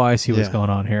 Oh, I see what's Yeah. going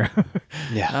on here.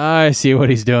 Yeah. I see what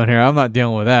he's doing here. I'm not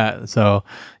dealing with that. So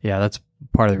yeah, that's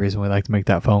part of the reason we like to make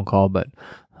that phone call. But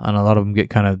a lot of them get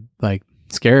kind of like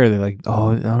scared. They're like,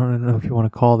 oh, I don't know if you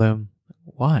want to call them.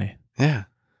 Why? Yeah.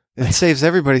 It saves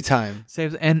everybody time.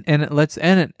 Saves and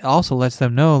it also lets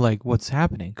them know like what's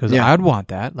happening, because Yeah. I'd want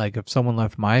that. Like if someone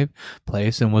left my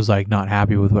place and was like not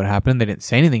happy with what happened, they didn't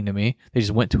say anything to me. They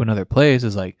just went to another place.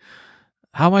 It's like,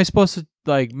 how am I supposed to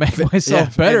like make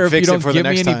myself better if you fix it don't for the give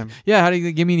me next any? time. Yeah, how do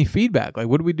you give me any feedback? Like,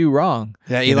 what did we do wrong?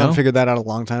 Yeah, You Elon know? figured that out a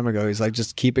long time ago. He's like,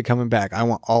 just keep it coming back. I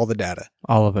want all the data.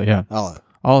 All of it, yeah, All of it.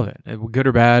 all of it, good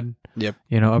or bad. Yep.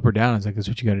 Up or down. It's like that's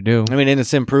what you got to do. I mean, and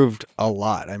it's improved a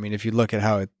lot. I mean, if you look at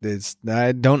how it is,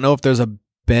 I don't know if there's a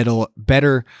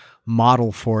better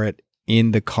model for it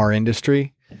in the car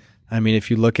industry. I mean, if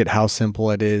you look at how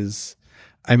simple it is,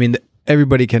 I mean,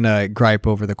 everybody can gripe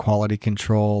over the quality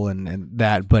control and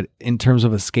that, but in terms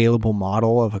of a scalable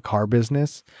model of a car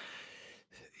business,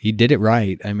 he did it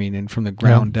right. I mean, and from the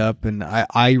ground up, and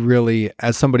I really,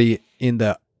 as somebody in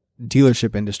the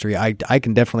dealership industry, I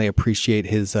can definitely appreciate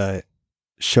his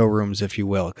showrooms, if you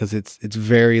will, because it's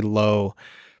very low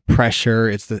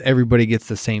pressure. Everybody gets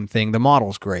the same thing. The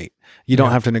model's great. You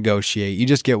don't have to negotiate. You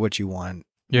just get what you want.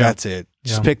 Yeah. That's it.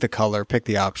 Just Yeah. pick the color, pick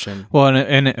the option. Well,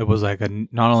 and it was like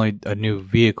not only a new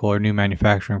vehicle or new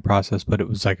manufacturing process, but it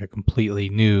was like a completely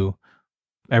new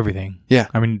everything. Yeah.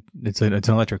 I mean, it's an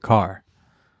electric car.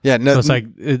 Yeah, no, So it's like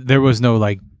there was no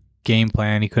like game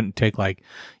plan. He couldn't take like,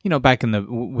 back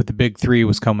in with the big three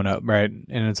was coming up, right?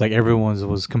 And it's like everyone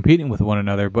was competing with one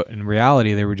another, but in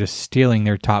reality they were just stealing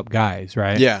their top guys,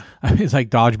 right? yeah, I mean, it's like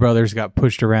Dodge Brothers got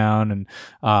pushed around and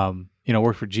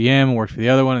worked for GM, worked for the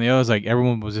other one, and the others, like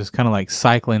everyone was just kind of like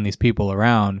cycling these people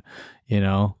around,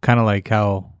 kind of like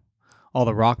how all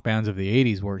the rock bands of the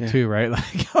 80s worked too, right?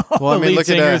 Like all the lead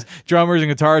singers, drummers,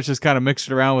 and guitarists just kind of mixed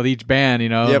around with each band,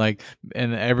 Yep.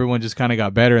 and everyone just kind of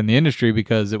got better in the industry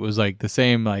because it was like the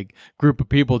same like group of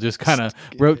people just kind of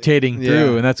rotating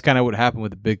through, and that's kind of what happened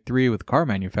with the big three with car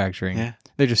manufacturing. Yeah.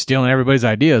 They're just stealing everybody's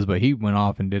ideas, but he went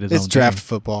off and did his own it's draft thing.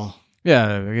 football.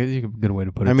 Yeah, a good way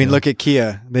to put it. I mean, too. look at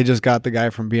Kia. They just got the guy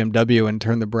from BMW and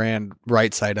turned the brand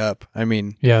right side up. I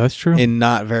mean, yeah, that's true. in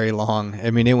not very long.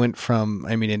 I mean, it went from,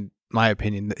 in my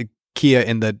opinion, Kia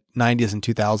in the 90s and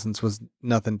 2000s was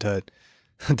nothing to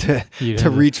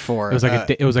reach for. It was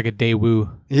like it was like a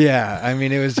Daewoo. Yeah, I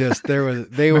mean, it was just they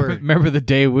were Remember the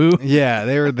Daewoo? yeah,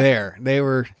 they were there. They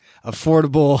were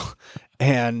affordable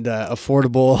and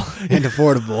affordable.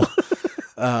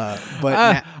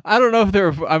 But I don't know if they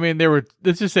were. I mean, they were.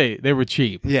 Let's just say they were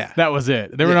cheap. Yeah. that was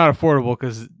it. They were not affordable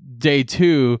because day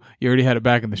two, you already had it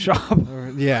back in the shop.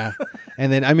 yeah,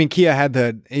 and then Kia had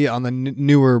on the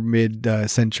newer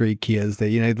mid-century Kias, the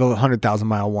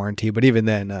 100,000-mile warranty. But even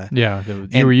then,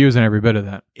 You were using every bit of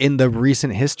that. in the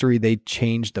recent history, they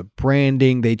changed the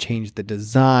branding, they changed the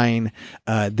design,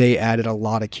 they added a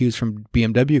lot of cues from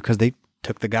BMW because they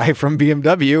took the guy from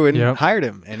BMW and hired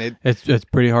him, and it's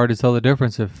pretty hard to tell the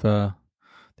difference if they're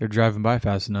driving by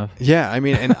fast enough. Yeah, I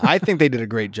mean, and I think they did a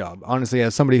great job. Honestly,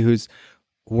 as somebody who's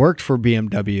worked for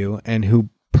BMW and who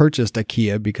purchased a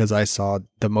Kia because I saw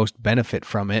the most benefit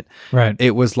from it, Right.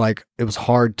 it was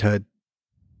hard to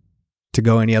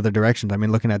go any other directions. I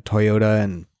mean, looking at Toyota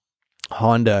and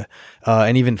Honda,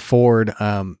 and even Ford,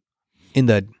 in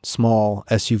the small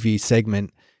SUV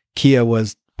segment, Kia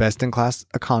was best in class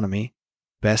economy,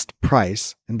 best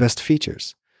price, and best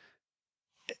features.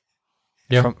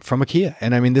 Yeah. From a Kia.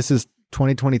 And I mean, this is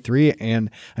 2023, and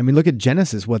I mean, look at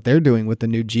Genesis, what they're doing with the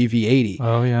new GV80.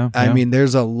 Oh yeah. I mean,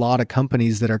 there's a lot of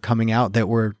companies that are coming out that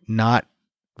were not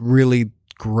really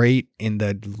great in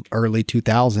the early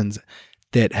 2000s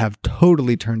that have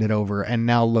totally turned it over and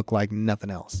now look like nothing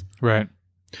else. Right.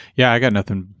 Yeah, I got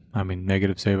nothing.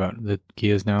 Negative to say about the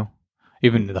Kias now.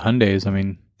 Even the Hyundais. I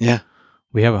mean, Yeah.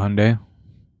 we have a Hyundai.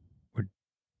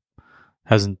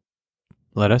 Hasn't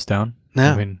let us down.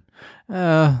 No. I mean,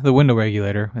 The window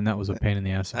regulator, and that was a pain in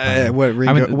the ass. What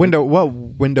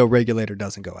window regulator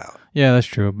doesn't go out? Yeah, that's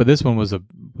true. But this one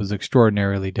was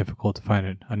extraordinarily difficult to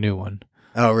find a new one.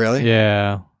 Oh, really?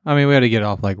 Yeah. I mean, we had to get it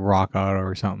off like Rock Auto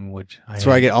or something, which that's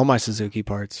where I get all my Suzuki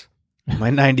parts. My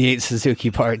 98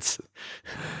 Suzuki parts.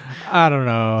 I don't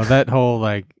know. That whole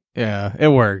it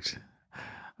worked.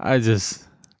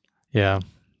 The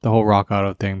whole Rock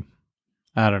Auto thing.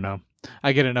 I don't know.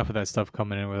 I get enough of that stuff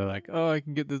coming in where they're like, oh, I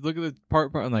can get this. Look at the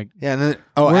part. I'm like, yeah, and then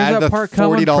where's add that the part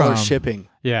coming $40 from? shipping.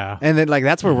 Yeah, and then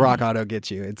that's where Rock Auto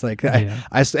gets you. It's like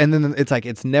and then it's like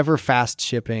it's never fast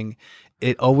shipping.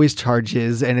 It always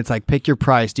charges, and it's like pick your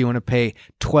price. Do you want to pay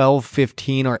 $12,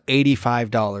 $15, or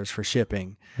 $85 for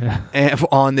shipping?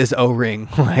 On this O-ring,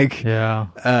 so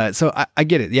I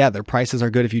get it. Yeah, their prices are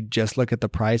good if you just look at the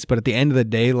price, but at the end of the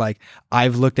day, like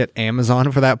I've looked at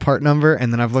Amazon for that part number,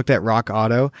 and then I've looked at Rock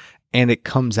Auto, and it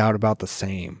comes out about the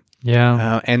same.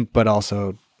 Yeah, but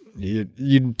also you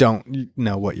don't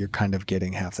know what you're kind of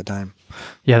getting half the time.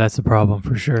 Yeah, that's the problem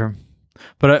for sure.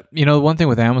 But one thing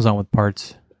with Amazon with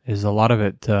parts is a lot of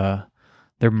it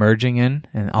they're merging in,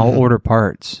 and I'll order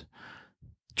parts,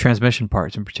 transmission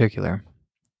parts in particular.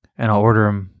 And I'll order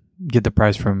them, get the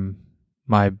price from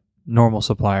my normal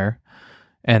supplier.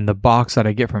 And the box that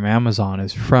I get from Amazon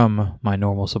is from my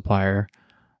normal supplier,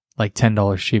 like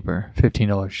 $10 cheaper,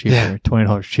 $15 cheaper,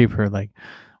 $20 cheaper. Like,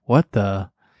 what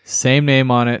the? Same name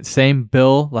on it, same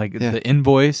bill, the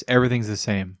invoice, everything's the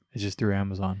same. It's just through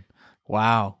Amazon.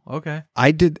 Wow. Okay.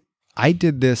 I did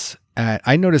this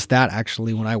I noticed that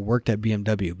actually when I worked at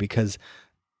BMW, because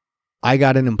I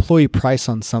got an employee price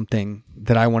on something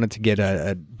that I wanted to get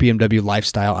a BMW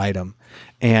lifestyle item.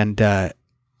 And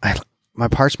my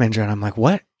parts manager, and I'm like,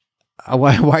 what?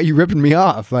 Why are you ripping me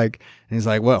off? And he's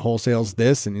like, what, wholesale's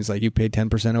this? And he's like, you paid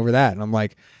 10% over that. And I'm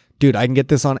like, dude, I can get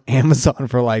this on Amazon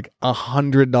for like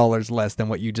 $100 less than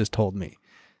what you just told me.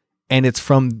 And it's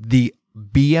from the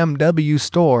BMW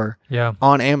store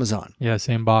on Amazon. Yeah,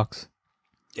 same box.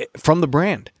 From the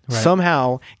brand. Right.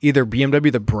 Somehow, either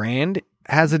BMW, the brand,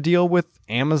 has a deal with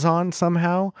Amazon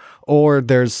somehow, or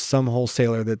there's some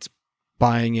wholesaler that's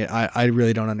buying it. I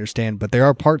really don't understand, but there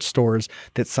are parts stores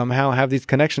that somehow have these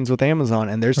connections with Amazon,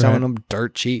 and they're selling them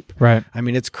dirt cheap. Right. I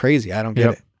mean, it's crazy. I don't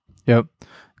get it. Yep.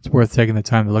 It's worth taking the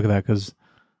time to look at that, because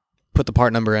put the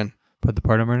part number in.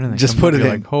 And just put it in.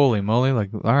 Like, holy moly!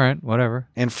 Like, all right, whatever.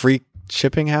 And free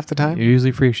shipping half the time.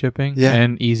 Usually free shipping. Yeah.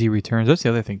 And easy returns. That's the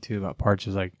other thing too about parts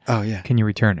is like, oh yeah, can you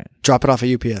return it? Drop it off at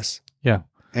UPS. Yeah.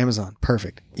 Amazon,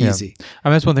 perfect, easy. I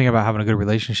mean, that's one thing about having a good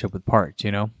relationship with parts,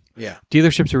 Yeah.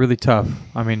 Dealerships are really tough.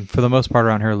 I mean, for the most part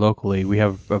around here locally, we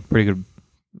have a pretty good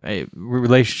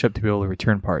relationship to be able to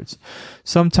return parts.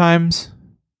 Sometimes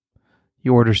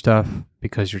you order stuff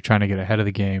because you're trying to get ahead of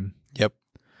the game. Yep.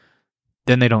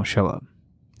 Then they don't show up.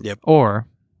 Yep. Or,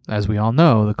 as we all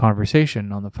know, the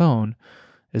conversation on the phone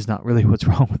is not really what's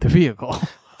wrong with the vehicle.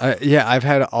 Yeah, I've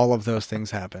had all of those things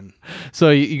happen.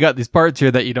 So you got these parts here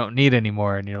that you don't need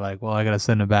anymore, and you're like, well, I got to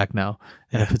send them back now.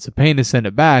 And if it's a pain to send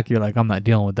it back, you're like, I'm not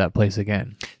dealing with that place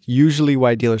again. Usually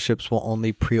why dealerships will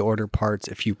only pre-order parts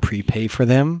if you prepay for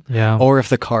them, or if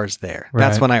the car's there. Right.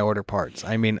 That's when I order parts.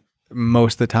 I mean,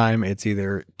 most of the time, it's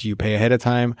either do you pay ahead of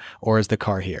time or is the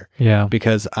car here? Yeah.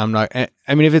 Because I'm not,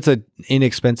 I mean, if it's an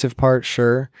inexpensive part,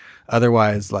 sure.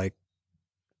 Otherwise, like,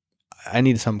 I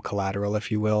need some collateral,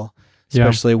 if you will.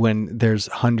 Especially when there's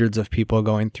hundreds of people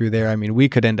going through there. I mean, we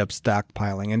could end up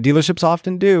stockpiling, and dealerships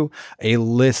often do a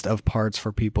list of parts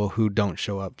for people who don't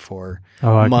show up for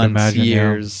months,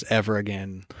 years, ever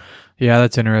again. Yeah,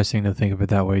 that's interesting to think of it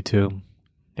that way too.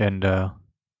 And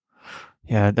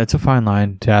yeah, that's a fine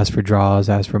line to ask for draws,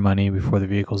 ask for money before the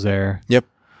vehicle's there. Yep.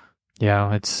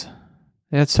 Yeah, it's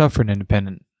tough for an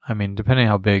independent. I mean, depending on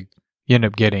how big you end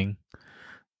up getting,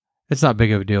 it's not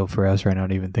big of a deal for us right now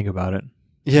to even think about it.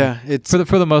 Yeah, it's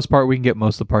for the most part, we can get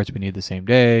most of the parts we need the same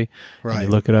day. Right. And you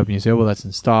look it up and you say, oh, well, that's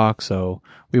in stock, so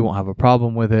we won't have a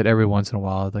problem with it. Every once in a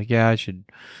while, it's like, yeah, I should.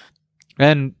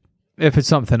 And if it's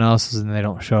something else and they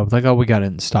don't show up, it's like, oh, we got it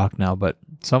in stock now. But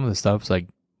some of the stuff's like,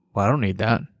 well, I don't need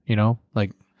that,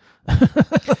 like.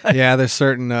 Yeah, there's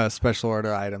certain special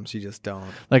order items you just don't.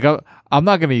 Like, I'm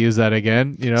not going to use that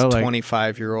again, It's like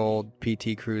 25-year-old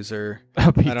PT Cruiser. I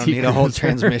don't need a whole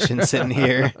transmission sitting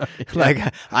here. Yeah.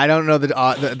 Like, I don't know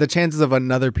the chances of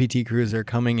another PT Cruiser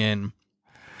coming in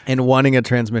and wanting a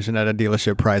transmission at a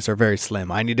dealership price are very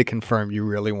slim. I need to confirm you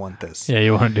really want this. Yeah,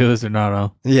 you want to do this or not? Huh?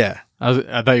 Yeah.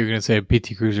 I thought you were going to say a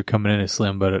PT Cruiser coming in is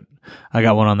slim, but I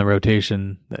got one on the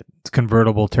rotation that's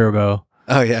convertible turbo.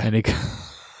 Oh yeah, and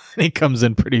he comes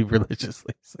in pretty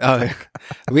religiously. So. Oh,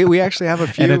 we actually have a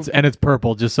few, and it's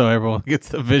purple, just so everyone gets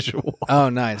the visual. Oh,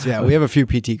 nice. Yeah, we have a few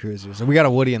PT Cruisers. So we got a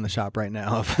Woody in the shop right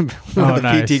now.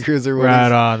 Nice. PT Cruiser Woodies.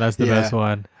 Right on. That's the best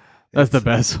one. That's the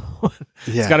best one.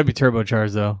 Yeah. It's got to be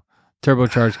turbocharged though.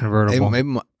 Turbocharged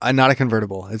convertible. Not a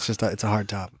convertible. It's just it's a hard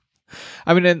top.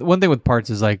 I mean, and one thing with parts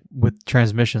is like with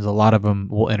transmissions, a lot of them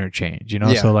will interchange, you know?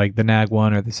 Yeah. So like the NAG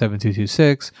 1 or the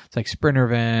 7226, it's like Sprinter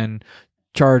van,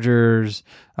 Chargers,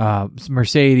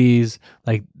 Mercedes,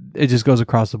 like it just goes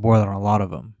across the board on a lot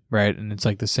of them, right? And it's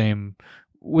like the same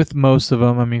with most of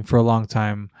them. I mean, for a long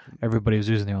time, everybody was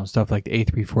using their own stuff, like the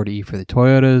A340E for the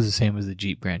Toyotas, the same as the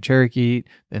Jeep Grand Cherokee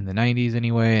in the 90s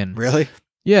anyway. And Really?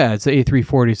 yeah, it's the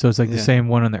A340, so it's like the same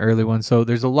one on the early one. So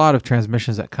there's a lot of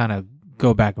transmissions that kind of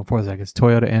go back and forth. Like it's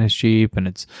Toyota and it's Jeep, and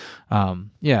it's So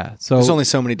there's only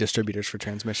so many distributors for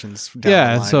transmissions. Down yeah,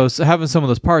 the and line. so having some of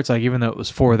those parts, like even though it was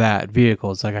for that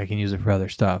vehicle, it's like I can use it for other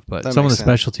stuff. But That some of the makes sense.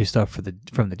 specialty stuff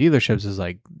from the dealerships is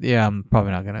like, yeah, I'm probably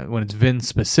not gonna when it's VIN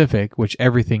specific, which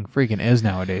everything freaking is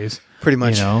nowadays. Pretty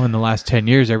much. You know, in the last 10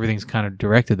 years, everything's kind of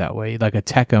directed that way. Like a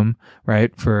Tecum,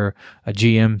 right, for a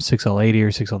GM 6L80 or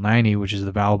 6L90, which is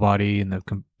the valve body and the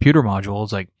computer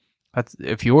modules. Like that's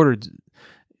if you ordered.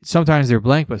 Sometimes they're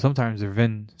blank, but sometimes they're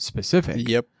VIN specific.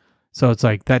 Yep. So it's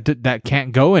like that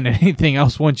can't go in anything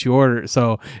else once you order it.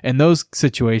 So in those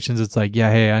situations, it's like,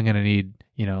 yeah, hey, I'm gonna need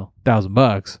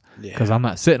 $1,000 because I'm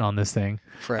not sitting on this thing.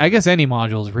 Forever. I guess any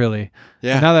modules really.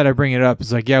 Yeah. And now that I bring it up,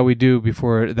 it's like, yeah, we do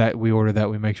before that we order that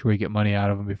we make sure we get money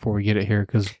out of them before we get it here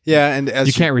because and as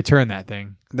you can't return that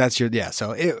thing. That's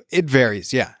so it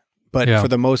varies, but Yeah. for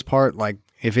the most part, like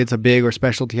if it's a big or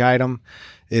specialty item,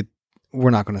 we're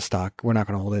not going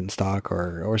to hold it in stock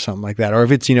or something like that. Or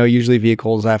if it's usually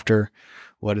vehicles after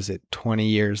 20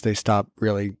 years they stop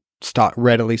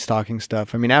readily stocking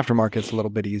stuff. I mean, aftermarket's a little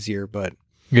bit easier, but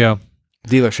Yeah.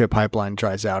 dealership pipeline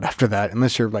dries out after that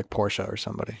unless you're like Porsche or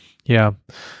somebody. Yeah.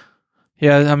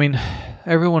 Yeah, I mean,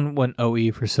 everyone went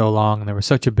OE for so long, and there was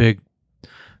such a big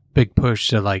push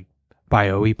to like buy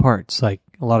OE parts. Like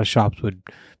a lot of shops would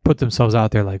put themselves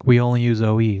out there like, we only use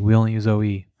OE, we only use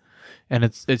OE. And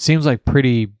it seems like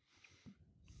pretty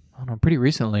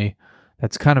recently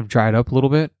that's kind of dried up a little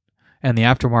bit, and the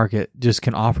aftermarket just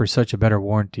can offer such a better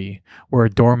warranty. Where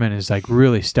Dorman is like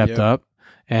really stepped up,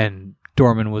 and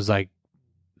Dorman was like,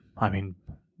 I mean,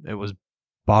 it was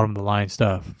bottom of the line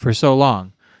stuff for so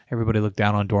long. Everybody looked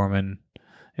down on Dorman.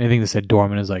 Anything that said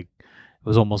Dorman is like, it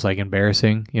was almost like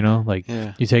embarrassing, Like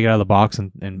you take it out of the box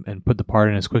and put the part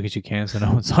in as quick as you can so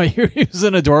no one saw you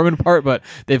using a Dorman part. But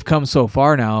they've come so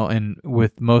far now, and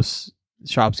with most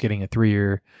shops getting a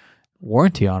 3-year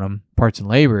warranty on them, parts and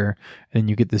labor, and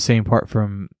you get the same part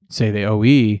from, say, the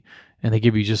OE, and they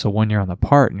give you just a 1 year on the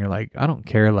part, and you're like, I don't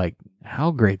care like how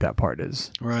great that part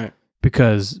is. Right.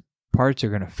 Because parts are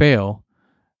going to fail,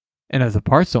 and if the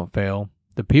parts don't fail,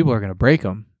 the people are going to break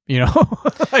them.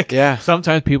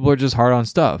 Sometimes people are just hard on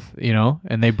stuff,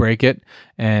 and they break it,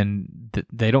 and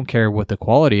they don't care what the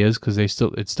quality is because it's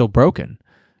still broken.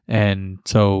 And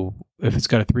so if it's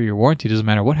got a 3-year warranty, it doesn't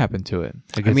matter what happened to it.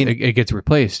 It gets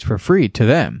replaced for free to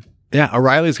them. Yeah,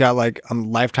 O'Reilly's got like a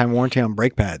lifetime warranty on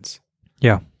brake pads.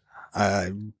 Yeah.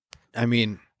 I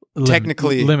mean,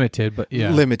 technically limited, but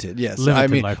yeah. Limited, yes. Limited I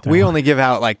mean, lifetime. we only give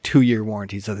out like 2-year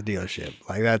warranties at the dealership.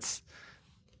 Like that's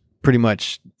pretty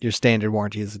much your standard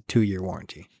warranty is a 2-year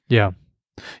warranty. Yeah.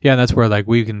 Yeah, and that's where like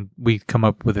we come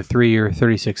up with a 3-year,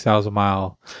 36,000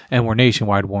 mile, and we're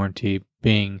nationwide warranty.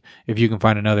 Being if you can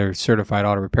find another certified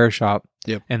auto repair shop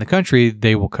in the country,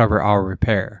 they will cover our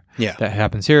repair. Yeah, that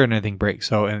happens here, and anything breaks.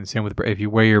 So, and same with if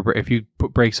you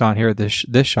put brakes on here at this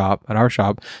shop at our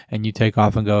shop, and you take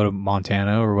off and go to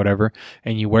Montana or whatever,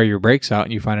 and you wear your brakes out,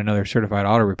 and you find another certified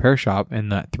auto repair shop in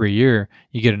that 3-year,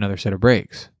 you get another set of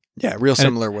brakes. Yeah, real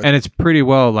similar with, and it's pretty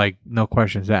well like no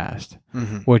questions asked,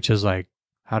 mm-hmm. which is like,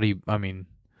 how do you? I mean,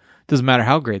 doesn't matter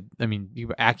how great. I mean, you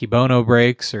Akibono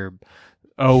brakes or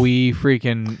OE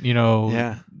freaking,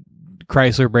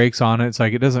 Chrysler brakes on it. It's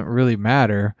like, it doesn't really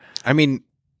matter. I mean,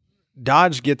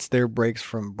 Dodge gets their brakes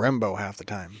from Brembo half the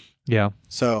time. Yeah.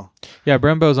 So. Yeah,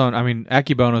 Brembo's on, I mean,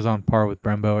 Akibono's on par with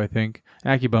Brembo, I think.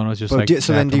 Akibono's just like.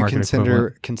 So then do you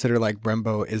consider like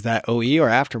Brembo, is that OE or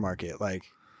aftermarket? Like.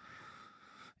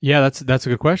 Yeah, that's a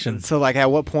good question. So like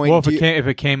at what point? Well, if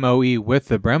it came OE with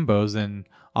the Brembos, then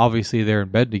obviously they're in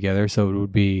bed together, so it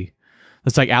would be.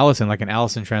 It's like Allison, like an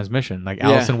Allison transmission. Like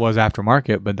Allison was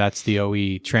aftermarket, but that's the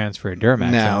OE transfer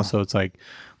Duramax now. So it's like,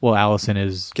 well, Allison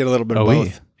is get a little bit OE. of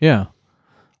both. Yeah.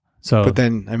 So, but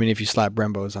then I mean, if you slap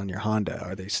Brembos on your Honda,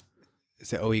 are they? Is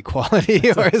it OE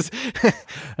quality or is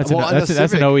that's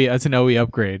an OE? That's an OE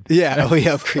upgrade. Yeah,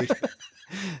 OE upgrade.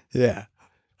 Yeah.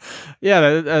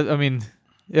 Yeah, I mean,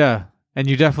 yeah. And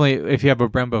you definitely, if you have a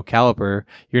Brembo caliper,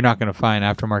 you're not going to find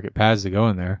aftermarket pads to go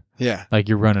in there. Yeah. Like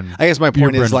you're running. I guess my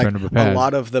point is like Brembo pads. a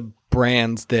lot of the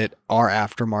brands that are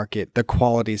aftermarket, the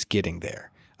quality's getting there.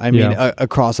 I mean,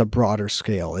 across a broader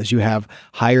scale, as you have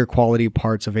higher quality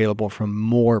parts available from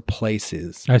more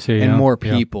places I see, and yeah. more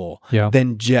people Yeah.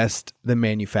 than just the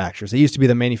manufacturers. It used to be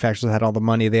the manufacturers that had all the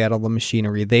money, they had all the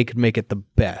machinery, they could make it the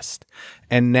best.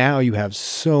 And now you have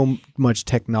so much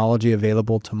technology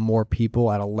available to more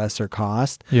people at a lesser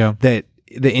cost Yeah. that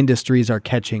the industries are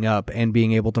catching up and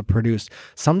being able to produce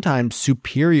sometimes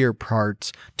superior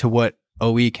parts to what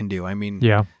OE can do. I mean,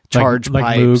 Yeah. charge like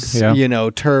pipes, Moog, yeah.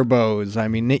 Turbos. I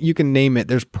mean, you can name it.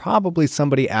 There's probably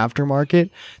somebody aftermarket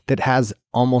that has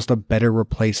almost a better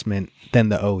replacement than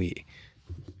the OE.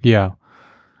 Yeah.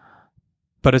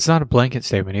 But it's not a blanket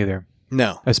statement either.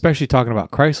 No. Especially talking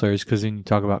about Chryslers, because then you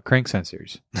talk about crank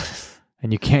sensors.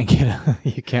 And you can't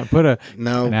put an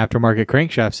aftermarket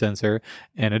crankshaft sensor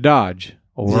in a Dodge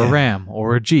or a Ram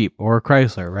or a Jeep or a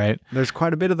Chrysler, right? There's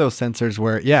quite a bit of those sensors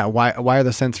where, why are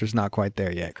the sensors not quite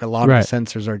there yet? A lot of the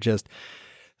sensors are just,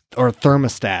 or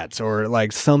thermostats or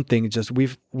like something just, we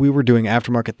were doing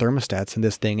aftermarket thermostats in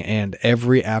this thing, and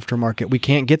every aftermarket, we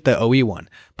can't get the OE one,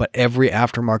 but every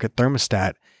aftermarket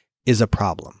thermostat is a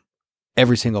problem.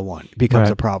 Every single one becomes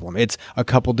a problem. It's a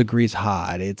couple degrees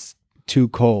hot. It's too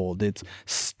cold. It's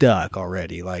stuck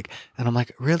already. Like, and I'm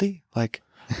like, really? Like,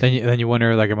 then you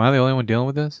wonder, like, am I the only one dealing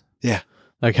with this? Yeah.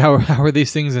 Like, how are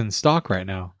these things in stock right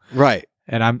now? Right.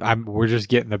 And we're just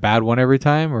getting the bad one every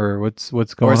time, or what's going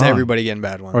on? Or is everybody getting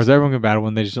bad ones? Or is everyone getting bad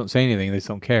one? They just don't say anything. They just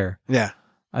don't care. Yeah.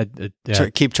 Yeah.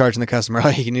 Keep charging the customer. Oh,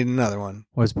 you need another one.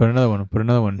 Let's put another one. Put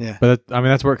another one. Yeah. But I mean,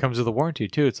 that's where it comes with the warranty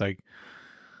too. It's like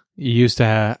you used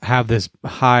to have this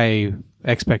high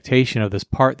expectation of this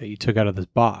part that you took out of this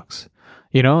box,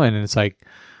 and it's like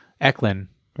Eklund,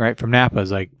 right, from Napa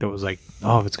is like, that was like,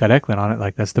 oh, if it's got Eklund on it,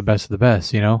 like that's the best of the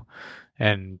best,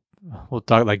 and we'll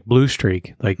talk like Blue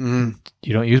Streak, like you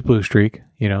don't use Blue Streak,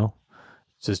 it's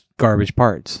just garbage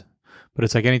parts. But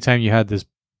it's like anytime you had this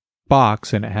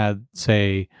box and it had,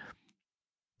 say,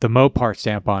 the Mopar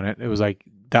stamp on it, it was like,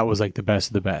 that was like the best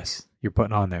of the best you're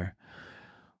putting on there.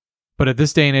 But at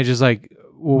this day and age, it's like,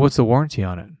 well, what's the warranty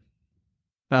on it?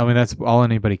 I mean, that's all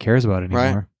anybody cares about anymore.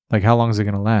 Right. Like, how long is it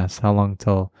going to last? How long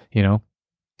till,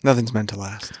 Nothing's meant to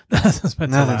last. Nothing's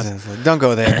meant to last. Don't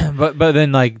go there. But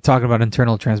then, like, talking about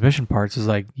internal transmission parts is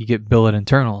like, you get billet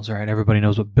internals, right? Everybody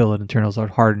knows what billet internals are,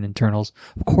 hardened internals.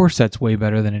 Of course, that's way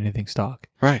better than anything stock.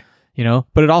 Right.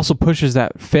 But it also pushes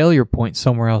that failure point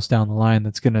somewhere else down the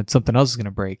line something else is going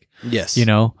to break. Yes.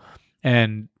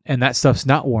 And that stuff's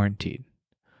not warranted.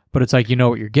 But it's like, you know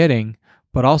what you're getting,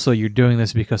 but also you're doing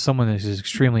this because someone is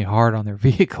extremely hard on their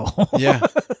vehicle. Yeah.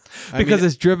 Because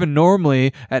it's driven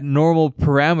normally at normal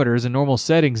parameters and normal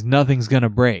settings, nothing's going to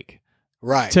break.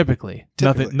 Right. Typically.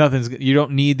 Nothing's. You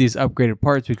don't need these upgraded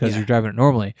parts because you're driving it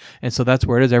normally. And so that's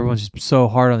where it is. Everyone's just so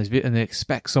hard on these vehicles, and they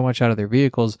expect so much out of their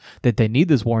vehicles that they need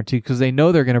this warranty because they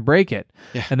know they're going to break it.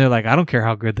 Yeah. And they're like, I don't care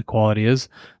how good the quality is.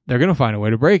 They're going to find a way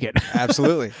to break it.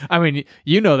 Absolutely. I mean,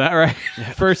 you know that, right?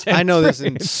 Yeah. Firsthand. I know this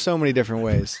in so many different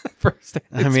ways.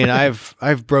 I mean,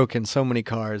 I've broken so many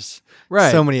cars,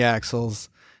 right? So many axles.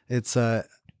 It's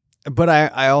but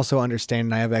I also understand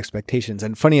and I have expectations.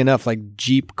 And funny enough, like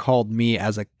Jeep called me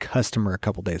as a customer a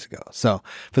couple days ago. So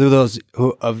for those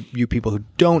of you people who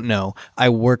don't know, I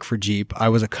work for Jeep. I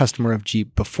was a customer of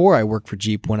Jeep before I worked for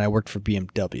Jeep when I worked for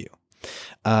BMW.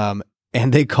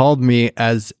 And they called me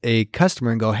as a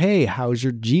customer and go, hey, how's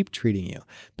your Jeep treating you?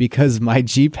 Because my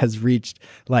Jeep has reached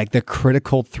like the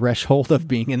critical threshold of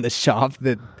being in the shop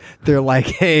that they're like,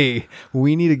 hey,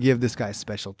 we need to give this guy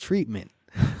special treatment.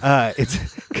 It's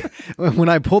when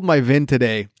I pulled my VIN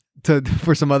today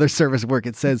for some other service work,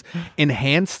 it says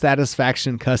enhanced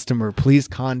satisfaction customer, please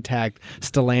contact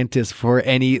Stellantis for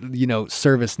any,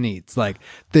 service needs. Like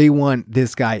they want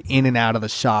this guy in and out of the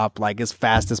shop, like as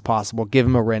fast as possible, give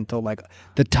him a rental, like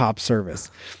the top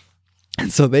service.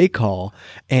 And so they call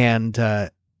and,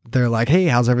 they're like, hey,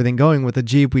 how's everything going with the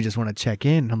Jeep? We just want to check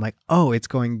in. And I'm like, oh, it's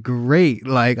going great.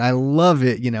 Like, I love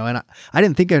it, and I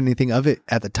didn't think anything of it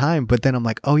at the time, but then I'm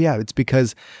like, oh yeah, it's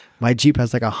because my Jeep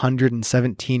has like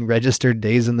 117 registered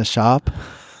days in the shop,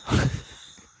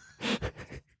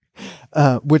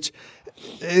 which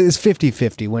is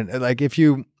 50-50 when, like,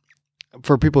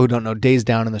 for people who don't know, days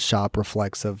down in the shop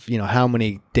reflects of, how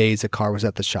many days a car was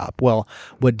at the shop. Well,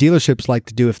 what dealerships like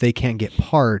to do if they can't get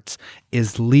parts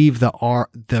is leave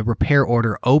the repair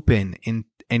order open and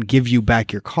give you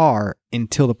back your car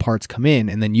until the parts come in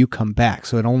and then you come back.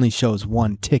 So it only shows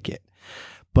one ticket.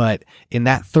 But in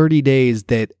that 30 days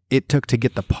that it took to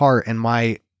get the part and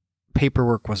my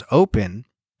paperwork was open,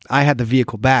 I had the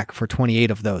vehicle back for 28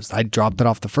 of those. I dropped it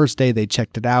off the first day. They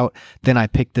checked it out. Then I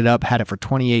picked it up, had it for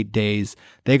 28 days.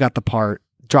 They got the part,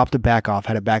 dropped it back off,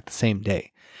 had it back the same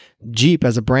day. Jeep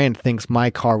as a brand thinks my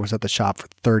car was at the shop for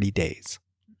 30 days.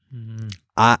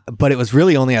 But it was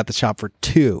really only at the shop for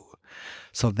 2.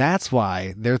 So that's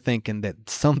why they're thinking that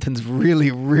something's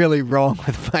really, really wrong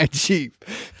with my Jeep,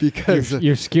 because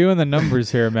you're skewing the numbers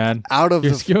here, man. You're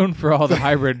skewing for all the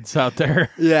hybrids out there.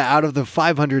 Yeah, out of the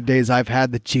 500 days I've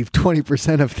had the Jeep,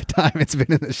 20% of the time it's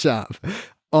been in the shop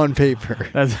on paper.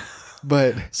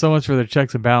 But so much for the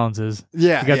checks and balances.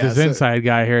 Yeah, you got this inside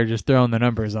guy here just throwing the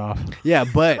numbers off. Yeah,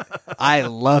 but I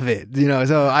love it.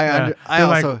 So I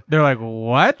also they're like,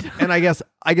 what? And I guess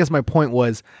my point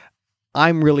was,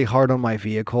 I'm really hard on my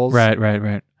vehicles.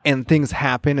 Right. And things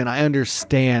happen, and I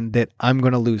understand that I'm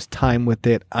going to lose time with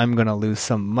it. I'm going to lose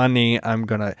some money.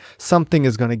 Something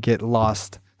is going to get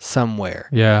lost somewhere.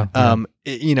 Yeah.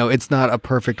 It's not a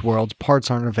perfect world. Parts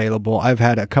aren't available. I've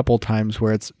had a couple times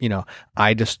where it's,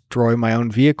 I destroy my own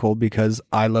vehicle because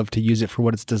I love to use it for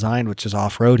what it's designed, which is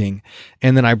off-roading.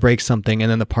 And then I break something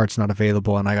and then the part's not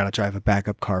available and I got to drive a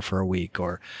backup car for a week.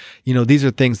 Or, these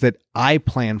are things that I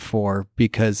plan for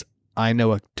because I know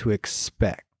what to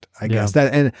expect, I guess.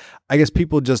 And I guess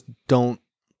people just don't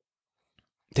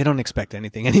expect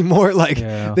anything anymore.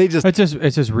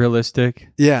 It's just realistic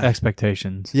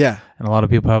expectations. Yeah. And a lot of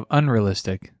people have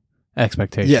unrealistic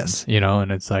expectations. Yes.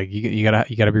 And it's like you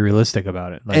gotta be realistic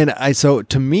about it. So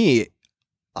to me,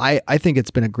 I think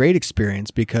it's been a great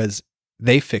experience because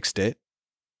they fixed it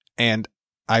and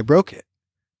I broke it.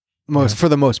 For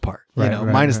the most part,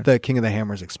 minus the King of the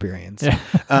Hammers experience.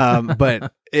 Yeah.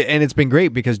 But it's been great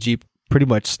because Jeep pretty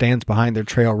much stands behind their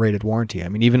trail rated warranty. I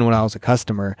mean, even when I was a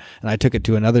customer and I took it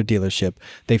to another dealership,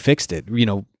 they fixed it,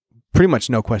 pretty much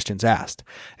no questions asked.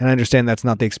 And I understand that's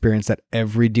not the experience at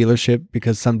every dealership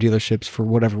because some dealerships, for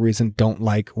whatever reason, don't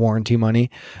like warranty money.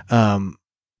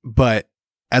 But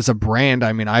as a brand,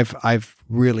 I mean, I've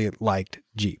really liked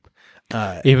Jeep.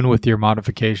 Even with your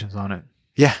modifications on it.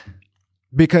 Yeah.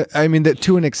 Because, I mean, that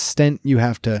to an extent, you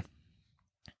have to,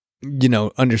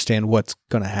 understand what's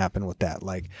going to happen with that.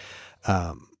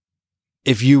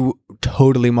 If you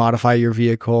totally modify your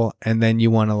vehicle and then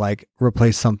you want to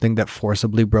replace something that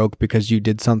forcibly broke because you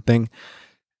did something,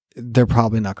 they're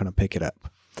probably not going to pick it up.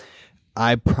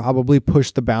 I probably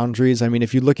pushed the boundaries. I mean,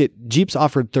 if you look at Jeep's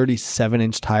offered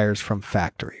 37-inch tires from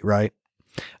factory, right?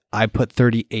 I put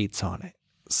 38s on it.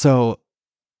 So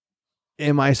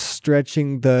am I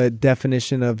stretching the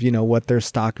definition of, what their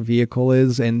stock vehicle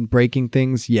is and breaking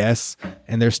things? Yes.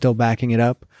 And they're still backing it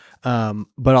up.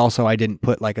 But also I didn't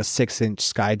put a 6-inch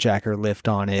Skyjacker lift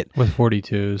on it. With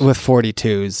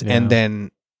 42s. And then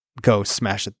go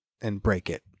smash it and break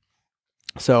it.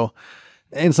 So,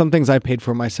 and some things I paid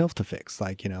for myself to fix.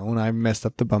 When I messed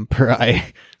up the bumper,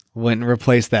 I went and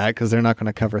replaced that because they're not going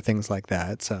to cover things like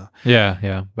that. So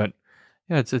yeah. But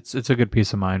yeah, it's a good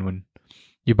peace of mind when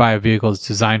you buy a vehicle that's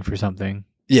designed for something.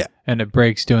 Yeah. And it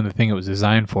breaks doing the thing it was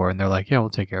designed for. And they're like, yeah, we'll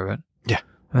take care of it. Yeah.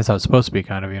 And that's how it's supposed to be,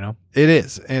 kind of, It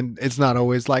is. And it's not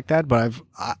always like that, but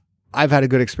I've had a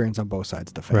good experience on both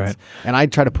sides of the fence. Right. And I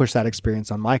try to push that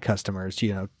experience on my customers,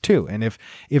 too. And if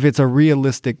it's a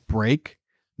realistic break,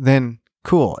 then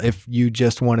cool. If you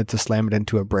just wanted to slam it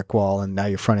into a brick wall and now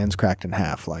your front end's cracked in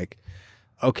half,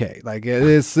 okay,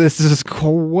 this just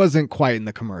wasn't quite in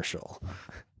the commercial.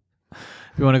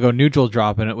 If you want to go neutral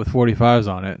dropping it with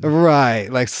 45s on it. Right.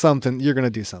 Something, you're going to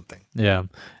do something. Yeah.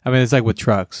 I mean, it's like with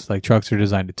trucks. Trucks are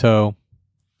designed to tow.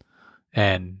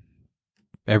 And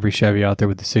every Chevy out there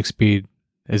with the 6-speed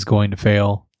is going to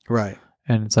fail. Right.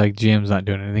 And it's like GM's not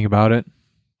doing anything about it.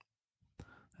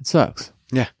 It sucks.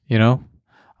 Yeah. I'm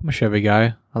a Chevy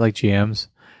guy. I like GMs.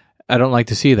 I don't like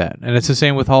to see that. And it's the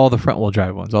same with all the front-wheel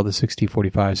drive ones. All the 60-45,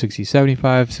 60-75,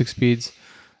 6-speeds,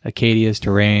 Acadias,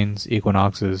 Terrains,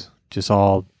 Equinoxes.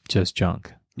 Just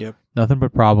junk. Yep. Nothing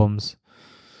but problems.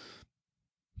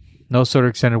 No sort of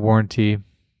extended warranty.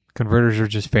 Converters are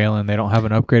just failing. They don't have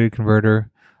an upgraded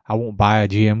converter. I won't buy a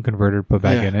GM converter to put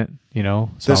back in it,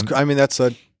 So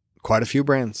that's quite a few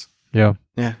brands. Yeah.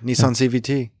 Yeah. Nissan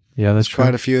CVT. Yeah, that's true.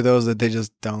 Quite a few of those that they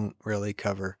just don't really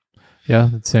cover. Yeah,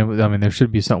 the same. I mean, there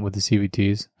should be something with the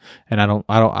CVTs, and I'm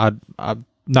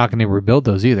not going to rebuild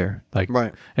those either.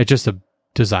 Right. It's just a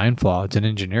design flaw. It's an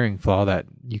engineering flaw that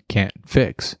you can't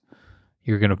fix.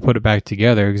 You're going to put it back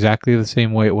together exactly the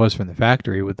same way it was from the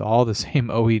factory with all the same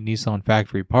OE Nissan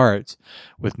factory parts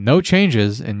with no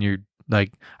changes. And you're I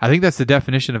think that's the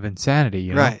definition of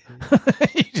insanity, Right.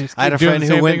 I had a friend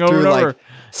who went through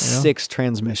 6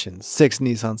 transmissions, 6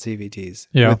 Nissan CVTs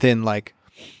within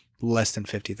less than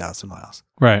 50,000 miles.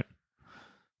 Right.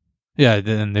 Yeah,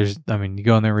 then you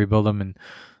go in there and rebuild them, and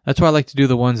that's why I like to do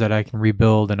the ones that I can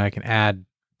rebuild and I can add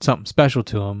something special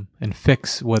to them and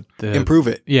fix what improve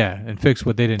it. Yeah, and fix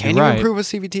what they didn't Can do you right. improve a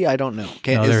CVT? I don't know.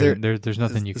 No, there's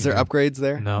nothing you can Is there do. upgrades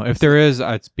there? No, if there is,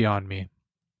 it's beyond me.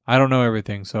 I don't know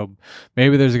everything, so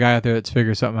maybe there's a guy out there that's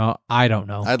figured something out. I don't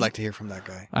know. I'd like to hear from that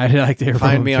guy. I'd like to hear from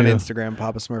him. Find me on too. Instagram,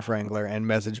 Papa Smurf Wrangler, and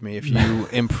message me if you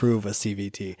improve a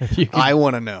CVT. If you can- I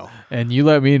want to know. And you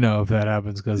let me know if that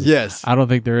happens, because Yes. I don't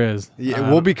think there is.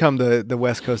 Yeah, we'll become the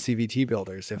West Coast CVT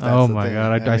builders. If that's Oh the my thing.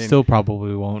 god, I mean, still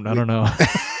probably won't. I don't know.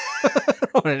 I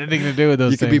don't want anything to do with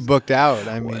those you things. could be booked out.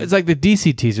 I mean, It's like the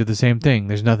DCTs are the same thing.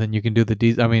 There's nothing you can do.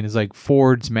 It's like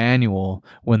Ford's manual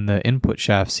when the input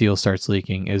shaft seal starts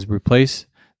leaking is replace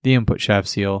the input shaft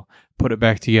seal, put it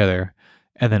back together,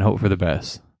 and then hope for the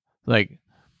best. And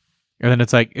then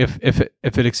it's like if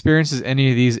it experiences any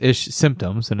of these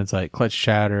symptoms, and it's like clutch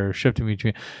chatter, shifting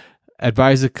between,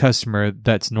 advise the customer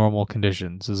that's normal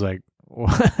conditions. Is like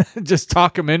just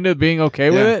talk them into being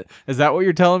okay with it. Is that what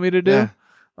you're telling me to do? Yeah.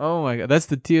 Oh my god, that's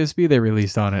the TSB they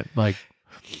released on it. Like,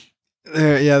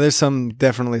 there's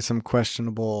definitely some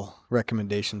questionable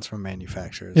recommendations from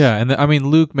manufacturers. yeah, and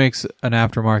Luke makes an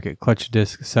aftermarket clutch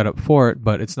disc setup for it,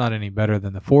 but it's not any better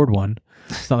than the Ford one.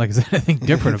 It's not like there's anything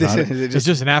different about it. It's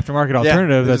just an aftermarket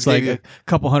alternative that's like a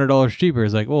couple $100 cheaper.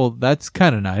 It's like, well, that's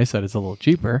kind of nice that it's a little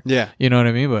cheaper. Yeah. You know what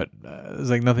I mean? But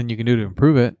there's like nothing you can do to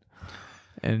improve it.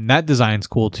 And that design's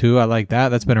cool too. I like that.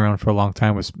 That's been around for a long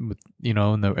time with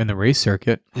in the race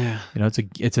circuit. Yeah.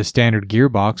 It's a standard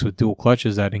gearbox with dual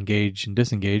clutches that engage and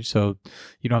disengage, so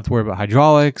you don't have to worry about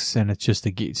hydraulics, and it's just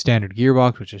a standard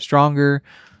gearbox which is stronger.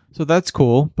 So that's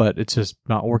cool, but it's just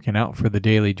not working out for the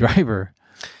daily driver.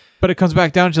 But it comes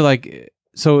back down to like,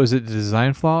 so is it the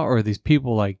design flaw, or are these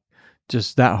people like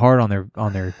just that hard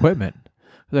on their equipment?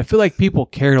 Because I feel like people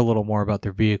cared a little more about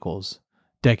their vehicles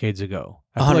decades ago.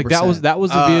 I feel like that was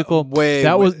the vehicle.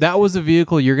 That was the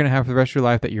vehicle you're gonna have for the rest of your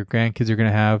life, that your grandkids are gonna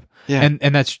have. Yeah.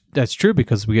 And that's true,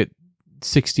 because we get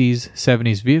 60s,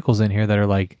 70s vehicles in here that are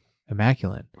like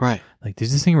immaculate. Right. Like,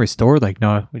 is this thing restored? Like,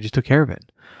 no, we just took care of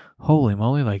it. Holy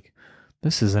moly! Like,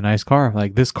 this is a nice car.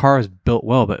 Like, this car is built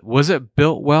well, but was it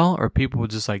built well, or people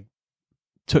just like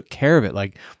took care of it?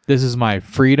 Like, this is my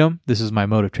freedom. This is my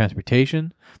mode of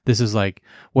transportation. This is like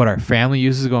what our family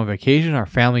uses to go on vacation. Our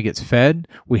family gets fed.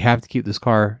 We have to keep this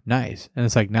car nice. And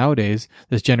it's like nowadays,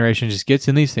 this generation just gets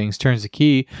in these things, turns the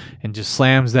key, and just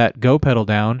slams that go pedal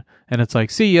down. And it's like,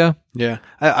 see ya. Yeah.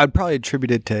 I'd probably attribute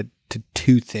it to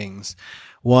two things.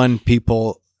 One,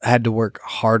 people had to work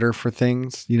harder for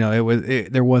things. You know,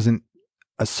 there wasn't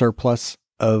a surplus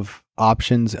of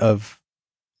options of,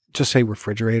 just say,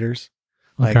 refrigerators.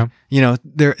 Like, Okay. you know,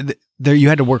 there you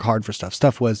had to work hard for stuff.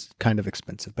 Stuff was kind of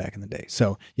expensive back in the day.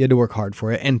 So you had to work hard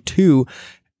for it. And two,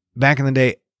 back in the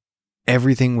day,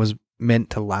 everything was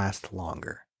meant to last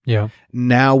longer. Yeah.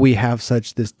 Now we have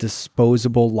such this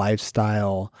disposable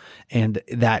lifestyle, and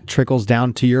that trickles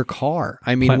down to your car.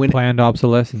 I mean, when planned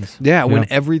obsolescence. when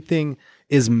everything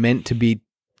is meant to be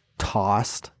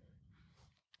tossed,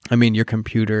 I mean, your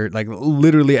computer, like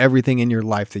literally everything in your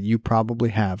life that you probably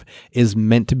have is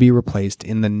meant to be replaced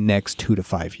in the next 2 to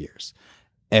 5 years.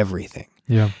 Everything.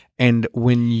 Yeah. And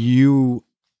when you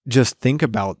just think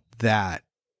about that,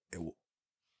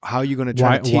 how are you going to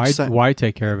try to teach why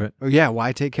take care of it? Yeah,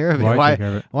 why take care of it? Why take care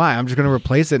of it? Why? I'm just going to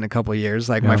replace it in a couple of years.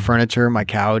 Like my furniture, my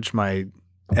couch, my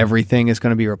everything is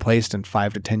going to be replaced in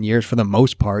 5 to 10 years for the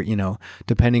most part, you know,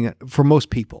 depending for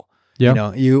most people.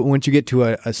 Yeah. You know, once you get to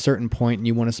a certain point and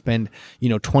you want to spend, you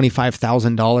know,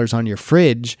 $25,000 on your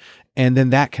fridge, and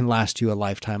then that can last you a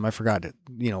lifetime. I forgot it,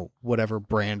 you know, whatever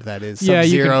brand that is. Yeah,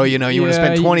 Sub-Zero, you want to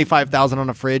spend $25,000 on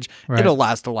a fridge, Right. It'll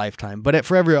last a lifetime. But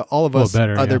for all of us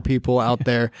other people out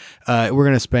there, we're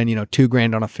going to spend, you know,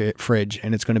 $2,000 on a fridge,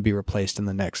 and it's going to be replaced in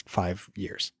the next 5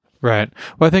 years. Right.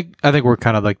 Well, I think we're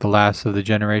kind of like the last of the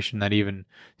generation that even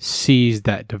sees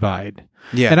that divide.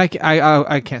 Yeah. And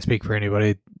I can't speak for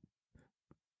anybody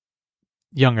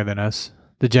younger than us,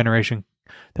 the generation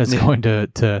that's going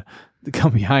to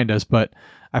come behind us, but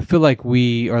I feel like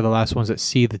we are the last ones that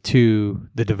see the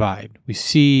divide. We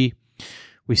see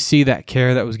that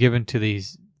care that was given to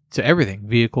everything,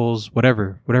 vehicles,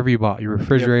 whatever you bought, your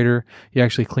refrigerator, you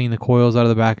actually cleaned the coils out of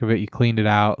the back of it, you cleaned it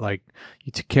out, like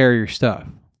you took care of your stuff,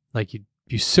 like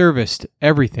you serviced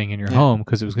everything in your home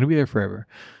because it was going to be there forever.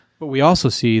 But we also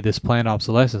see this planned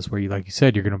obsolescence where like you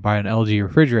said, you're going to buy an LG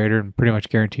refrigerator and pretty much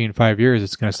guarantee in 5 years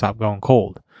it's going to stop going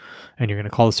cold. And you're going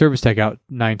to call the service tech out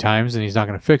 9 times and he's not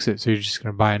going to fix it. So you're just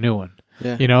going to buy a new one.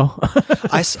 Yeah. You know?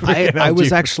 I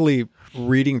was actually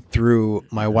reading through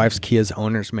my wife's Kia's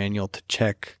owner's manual to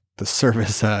check the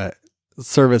service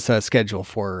schedule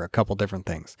for a couple different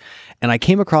things. And I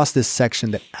came across this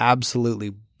section that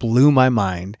absolutely blew my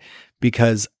mind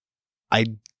because I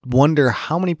wonder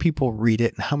how many people read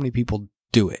it and how many people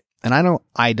do it. And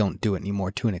I don't do it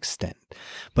anymore to an extent.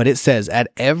 But it says at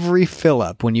every fill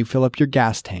up, when you fill up your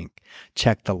gas tank,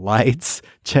 check the lights,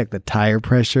 check the tire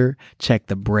pressure, check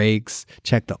the brakes,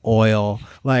 check the oil.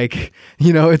 Like,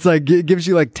 it's like, it gives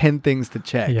you like 10 things to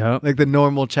check. Yep. Like the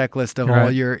normal checklist of all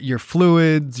your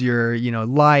fluids, your,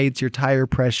 lights, your tire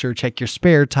pressure, check your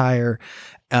spare tire.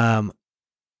 And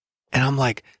I'm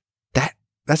like,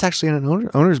 that's actually in an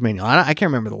owner's manual. I can't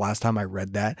remember the last time I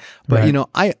read that, but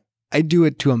I do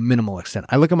it to a minimal extent.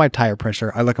 I look at my tire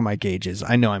pressure. I look at my gauges.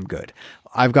 I know I'm good.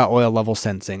 I've got oil level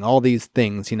sensing, all these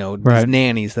things, these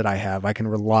nannies that I have. I can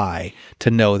rely to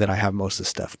know that I have most of the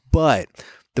stuff. But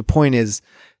the point is,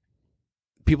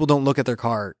 people don't look at their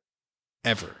car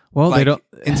ever. Well, they don't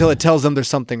until it tells them there's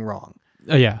something wrong.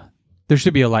 Oh, yeah. There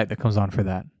should be a light that comes on for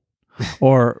that.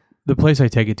 Or the place I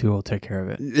take it to will take care of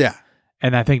it. Yeah.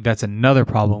 And I think that's another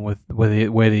problem with the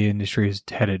way the industry is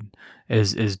headed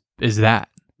is that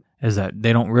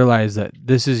they don't realize that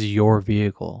this is your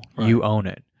vehicle. Right. You own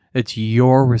it. It's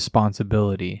your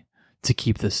responsibility to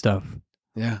keep this stuff.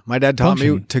 Yeah. My dad taught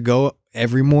me to go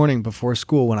every morning before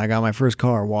school when I got my first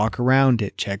car, walk around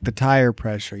it, check the tire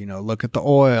pressure, look at the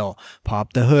oil,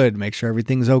 pop the hood, make sure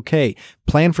everything's okay.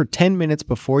 Plan for 10 minutes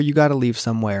before you got to leave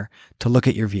somewhere to look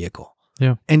at your vehicle.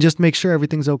 Yeah. And just make sure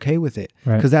everything's okay with it.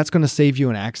 Right. Because that's going to save you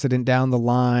an accident down the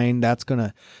line. That's going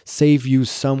to save you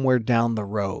somewhere down the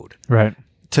road. Right.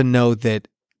 To know that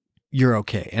you're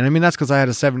okay. And I mean, that's because I had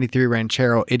a 73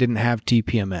 Ranchero. It didn't have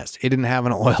TPMS. It didn't have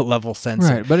an oil level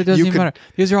sensor. Right. But it doesn't even matter.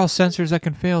 These are all sensors that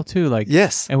can fail too. Like,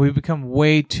 yes. And we've become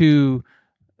way too,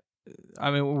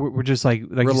 we're just like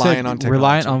relying on technology.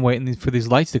 Reliant on waiting for these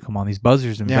lights to come on, these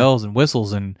buzzers and bells and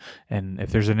whistles. And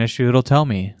if there's an issue, it'll tell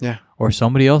me. Yeah. Or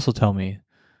somebody else will tell me.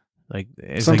 Like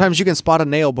sometimes you can spot a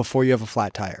nail before you have a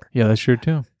flat tire. Yeah, that's true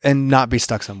too. And not be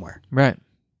stuck somewhere. Right.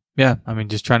 Yeah,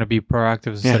 just trying to be proactive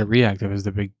instead of reactive is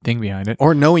the big thing behind it.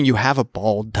 Or knowing you have a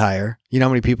bald tire. You know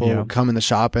how many people come in the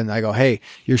shop and I go, hey,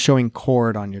 you're showing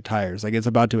cord on your tires. Like it's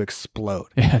about to explode.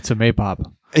 Yeah, it's a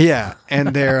Maypop. Yeah, and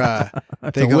they're,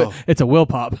 it's a Will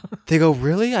Pop. They go,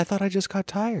 really? I thought I just got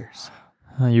tires.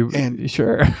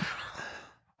 Sure.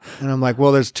 And I'm like,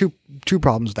 well, there's two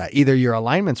problems with that. Either your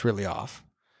alignment's really off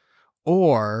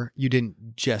or you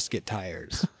didn't just get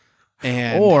tires.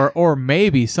 And or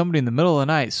maybe somebody in the middle of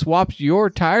the night swapped your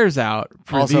tires out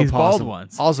for these bald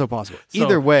ones. Also possible. So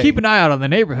either way, keep an eye out on the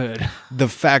neighborhood. The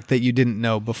fact that you didn't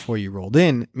know before you rolled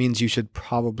in means you should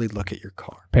probably look at your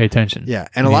car. Pay attention. Yeah,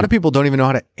 and a lot of people don't even know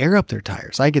how to air up their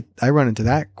tires. I run into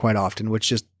that quite often, which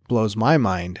just blows my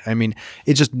mind. I mean,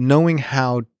 it's just knowing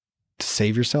how to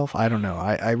save yourself. I don't know.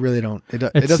 I really don't. It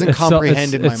doesn't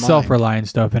comprehend in my mind. It's self-reliant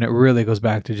stuff, and it really goes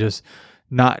back to just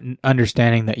not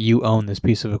understanding that you own this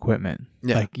piece of equipment.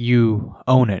 Yeah. Like you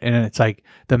own it. And it's like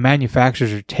the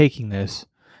manufacturers are taking this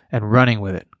and running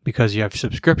with it because you have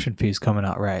subscription fees coming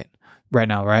out right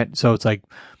now, right? So it's like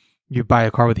you buy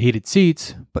a car with heated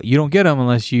seats, but you don't get them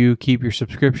unless you keep your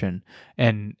subscription.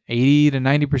 And 80 to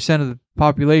 90% of the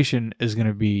population is going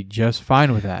to be just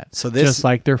fine with that. So this, just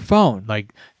like their phone,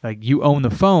 like you own the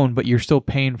phone, but you're still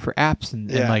paying for apps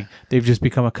and like they've just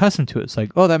become accustomed to it. It's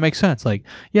like, oh, that makes sense. Like,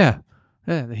 yeah,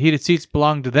 the heated seats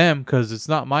belong to them because it's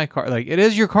not my car. Like, it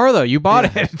is your car though. You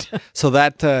bought it. So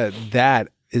that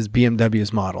is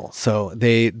BMW's model. So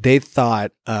they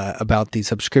thought about the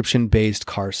subscription-based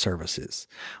car services.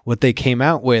 What they came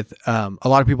out with, a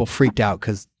lot of people freaked out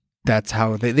because that's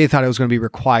how they thought it was going to be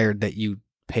required that you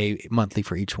pay monthly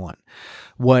for each one.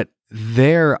 What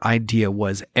their idea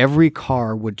was, every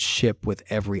car would ship with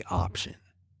every option,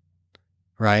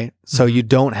 right? So you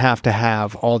don't have to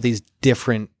have all these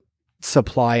different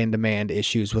supply and demand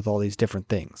issues with all these different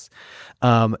things.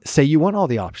 Say you want all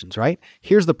the options, right?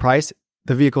 Here's the price.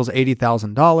 The vehicle's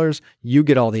 $80,000. You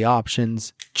get all the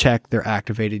options. Check, they're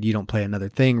activated. You don't pay another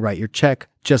thing. Write your check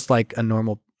just like a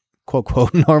normal, quote,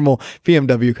 quote, normal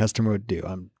BMW customer would do.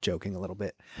 I'm joking a little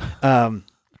bit.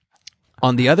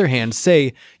 On the other hand,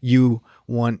 say you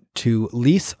want to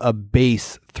lease a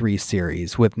base 3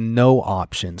 Series with no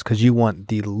options because you want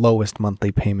the lowest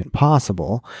monthly payment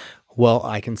possible. Well,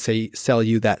 I can sell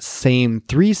you that same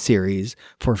 3 Series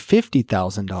for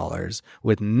 $50,000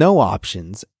 with no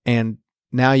options, and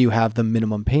now you have the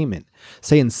minimum payment.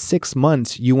 Say in 6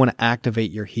 months, you want to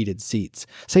activate your heated seats.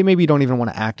 Say maybe you don't even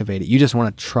want to activate it. You just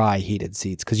want to try heated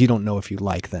seats because you don't know if you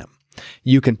like them.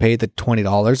 You can pay the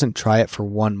 $20 and try it for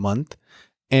 1 month,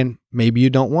 and maybe you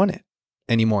don't want it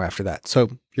anymore after that. So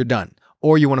you're done.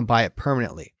 Or you want to buy it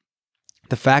permanently.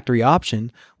 The factory option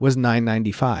was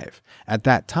 $995. At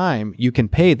that time, you can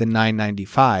pay the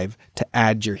 $995 to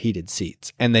add your heated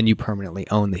seats, and then you permanently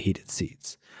own the heated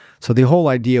seats. So the whole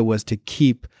idea was to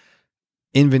keep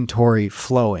inventory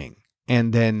flowing.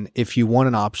 And then if you want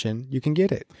an option, you can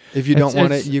get it. If you don't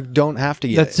want it, you don't have to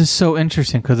get it. That's just so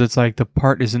interesting because it's like the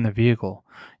part is in the vehicle.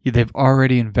 They've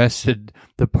already invested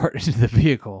the part into the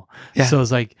vehicle. Yeah. So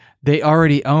it's like they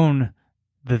already own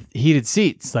the heated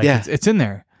seats. Like it's in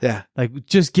there. Yeah. Like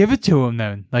just give it to them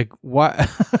then. Like what?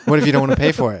 What if you don't want to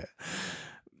pay for it?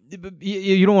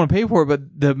 You don't want to pay for it, but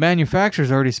the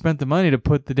manufacturer's already spent the money to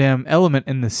put the damn element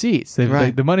in the seats. Right.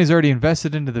 Like, the money's already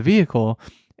invested into the vehicle,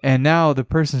 and now the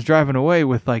person's driving away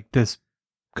with like this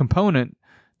component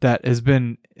that is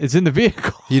in the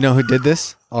vehicle. You know who did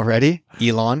this already?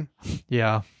 Elon.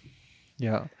 Yeah.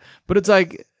 But it's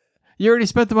like you already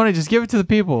spent the money. Just give it to the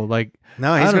people. Like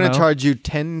no, he's going to charge you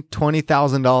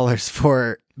 $10,000-$20,000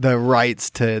 for the rights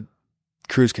to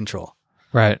cruise control.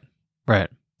 Right.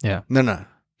 Yeah. No.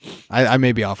 I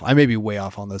may be off. I may be way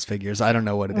off on those figures. I don't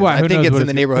know what it is. Well, I think it's in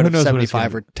the neighborhood of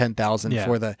 75 or 10,000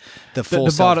 for the full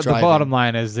the self-driving. bottom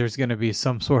line is there's going to be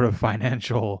some sort of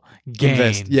financial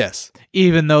gain. Yes.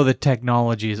 Even though the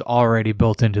technology is already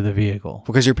built into the vehicle.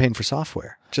 Because you're paying for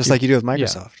software, just like you do with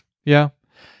Microsoft.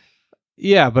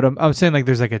 Yeah, but I'm saying like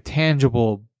there's like a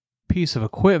tangible piece of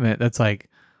equipment that's like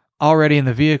already in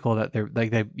the vehicle that they're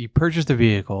like you purchase the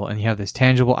vehicle and you have this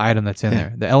tangible item that's in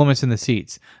there. The elements in the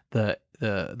seats, the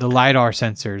LiDAR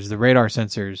sensors, the radar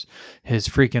sensors, his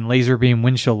freaking laser beam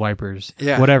windshield wipers,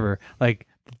 whatever. Like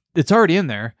it's already in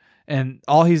there. And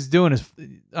all he's doing is,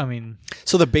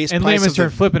 so the base and price Lehman's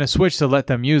turned flipping a switch to let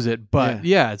them use it. But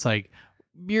it's like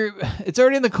it's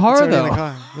already in the car though. In the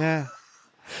car. Yeah.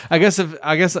 I guess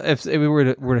if we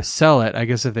were to sell it, I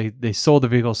guess if they sold the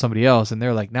vehicle to somebody else and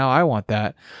they're like, now I want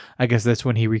that, I guess that's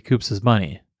when he recoups his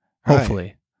money. Hopefully.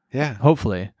 Right. Yeah.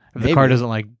 Hopefully. If the car doesn't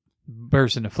like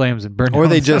burst into flames and burn or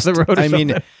they down just the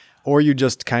road or you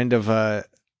just kind of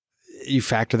you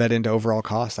factor that into overall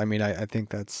cost. I think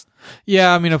that's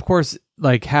of course,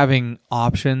 like having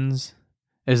options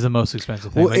is the most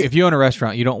expensive thing. Well, like if you own a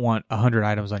restaurant, you don't want 100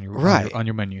 items on your on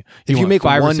your menu. If you make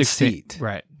 5 one or 6 seat,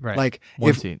 right. Like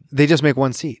one seat. They just make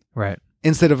one seat, right?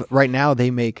 Instead of right now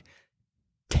they make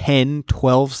 10,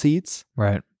 12 seats,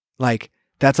 right? Like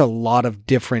that's a lot of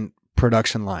different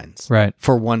production lines, right?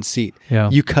 For one seat,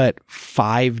 you cut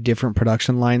 5 different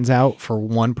production lines out for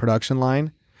one production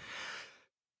line.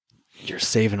 You're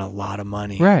saving a lot of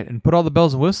money. Right. And put all the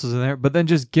bells and whistles in there, but then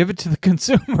just give it to the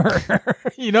consumer.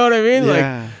 You know what I mean?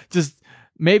 Yeah. Like just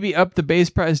maybe up the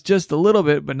base price just a little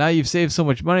bit, but now you've saved so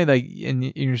much money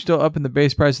and you're still upping the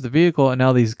base price of the vehicle, and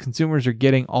now these consumers are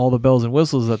getting all the bells and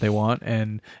whistles that they want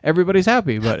and everybody's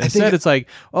happy. But instead it's like,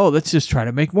 oh, let's just try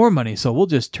to make more money. So we'll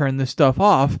just turn this stuff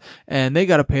off and they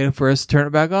got to pay for us to turn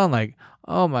it back on. Like,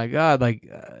 oh my God, like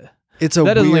that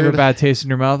doesn't leave a bad taste in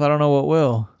your mouth. I don't know what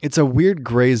will. It's a weird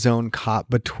gray zone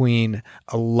caught between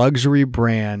a luxury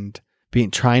brand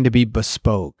trying to be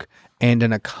bespoke and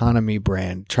an economy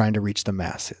brand trying to reach the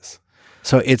masses.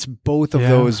 So it's both of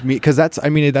those, because that's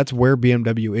where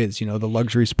BMW is, the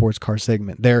luxury sports car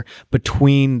segment. They're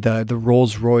between the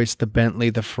Rolls Royce, the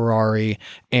Bentley, the Ferrari,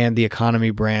 and the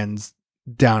economy brands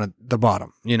down at the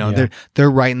bottom. They're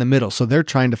right in the middle. So they're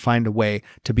trying to find a way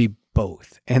to be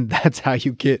both, and that's how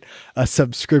you get a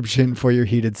subscription for your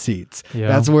heated seats.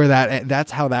 That's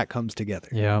how that comes together.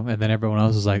 And then everyone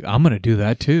else is like, I'm gonna do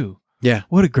that too.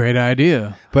 What a great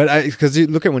idea. But because you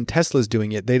look at when Tesla's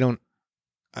doing it, they don't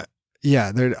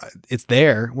it's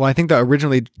there. Well, I think that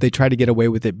originally they tried to get away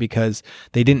with it because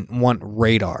they didn't want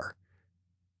radar.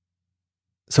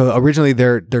 So originally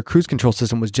their cruise control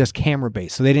system was just camera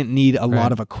based. So they didn't need a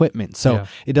lot of equipment. So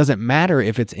it doesn't matter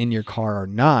if it's in your car or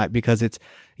not, because it's,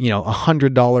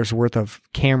 $100 worth of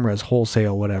cameras,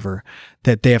 wholesale, whatever,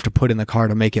 that they have to put in the car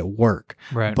to make it work.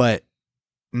 Right. But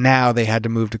now they had to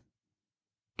move to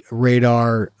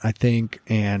radar, I think.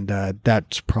 And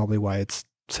that's probably why it's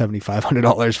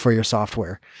 $7,500 for your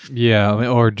software. Yeah.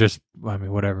 Or just,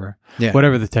 whatever. Yeah.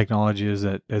 Whatever the technology is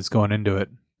that's going into it.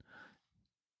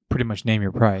 Pretty much name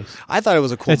your price. I thought it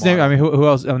was a cool model. Who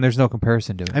else? There's no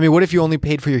comparison to it. What if you only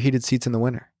paid for your heated seats in the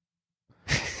winter?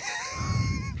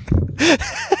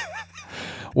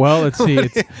 Well, let's see.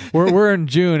 We're in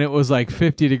June. It was like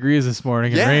 50 degrees this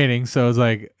morning and raining, so it's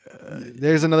like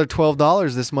there's another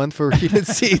 $12 this month for heated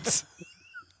seats.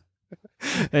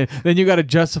 And then you got to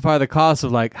justify the cost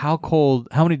of like how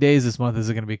many days this month is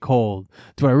it going to be cold?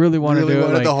 Do I really want to do it?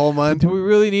 Like, the whole month? Do we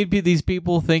really need these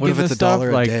people thinking What if it's this stuff?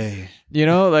 $1 like, a day? you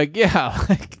know, like, yeah,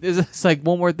 like it's like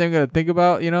one more thing I got to think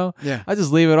about, you know? Yeah. I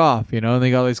just leave it off, you know, and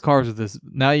they got all these cars with this.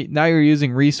 Now you're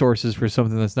using resources for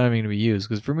something that's not even going to be used.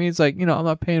 Because for me, it's like, you know, I'm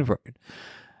not paying for it.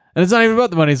 And it's not even about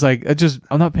the money. It's like,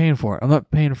 I'm not paying for it. I'm not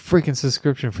paying a freaking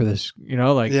subscription for this, you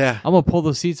know? Like, Yeah. I'm going to pull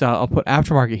those seats out. I'll put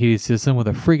aftermarket heated system with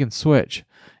a freaking switch.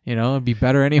 You know, it'd be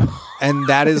better anyway. And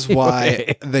that is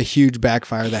why the huge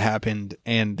backfire that happened,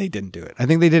 and they didn't do it. I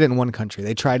think they did it in one country.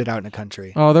 They tried it out in a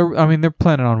country. Oh, they're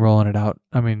planning on rolling it out.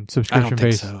 I mean, I subscription don't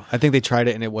think based. so. I think they tried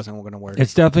it and it wasn't going to work.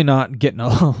 It's definitely not getting a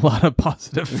lot of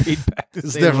positive feedback.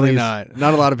 It's definitely not.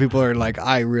 Not a lot of people are like,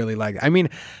 I really like it. I mean,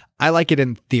 I like it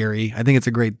in theory. I think it's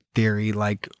a great theory.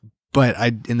 Like, but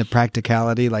in the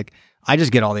practicality, like, I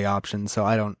just get all the options, so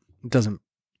I don't think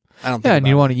Yeah, and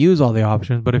you want to use all the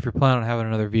options, but if you're planning on having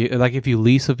another vehicle, like if you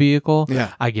lease a vehicle,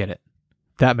 yeah, I get it.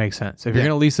 That makes sense. If you're going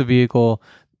to lease a vehicle,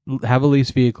 have a lease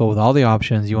vehicle with all the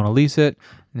options. You want to lease it,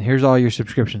 and here's all your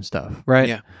subscription stuff, right?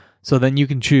 Yeah. So then you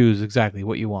can choose exactly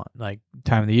what you want, like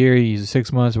time of the year, you use it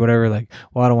 6 months, whatever. Like,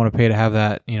 well, I don't want to pay to have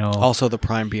that, you know. Also, the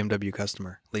prime BMW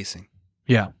customer leasing.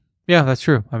 Yeah. Yeah, that's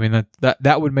true. I mean,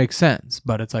 that would make sense,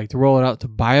 but it's like to roll it out to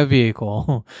buy a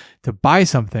vehicle, to buy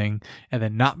something, and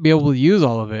then not be able to use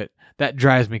all of it. That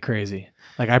drives me crazy.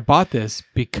 Like, I bought this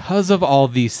because of all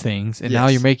these things, and now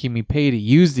you're making me pay to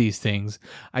use these things.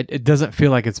 It doesn't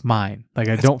feel like it's mine. Like,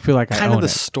 I don't feel like I own it. Kind of the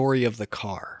story of the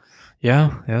car.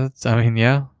 Yeah. A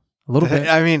little bit.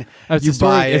 I mean, it's you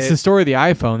buy it. It's the story of the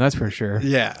iPhone, that's for sure.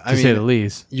 Yeah. To say the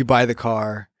least. You buy the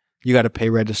car, you got to pay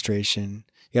registration,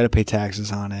 you got to pay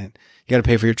taxes on it, you got to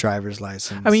pay for your driver's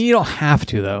license. I mean, you don't have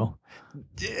to, though.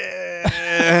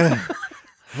 Yeah.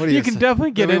 What do you can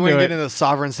definitely get into it. Get into the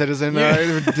sovereign citizen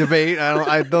debate.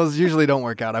 Those usually don't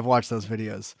work out. I've watched those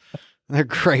videos. They're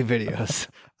great videos.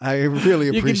 I really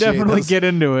appreciate. You can definitely get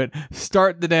into it.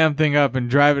 Start the damn thing up and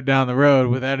drive it down the road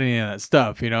without any of that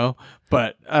stuff, you know.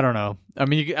 But I don't know. I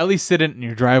mean, you can at least sit in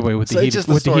your driveway with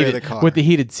the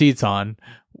heated seats on,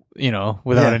 you know,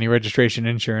 without any registration,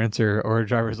 insurance, or a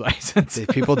driver's license. See,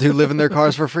 people do live in their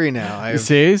cars for free now.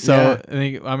 See, so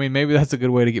I mean, maybe that's a good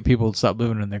way to get people to stop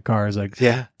living in their cars. Like,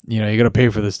 you know, you got to pay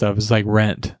for this stuff. It's like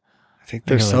rent. I think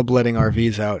they're subletting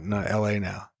RVs out in LA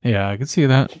now. Yeah, I can see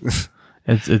that.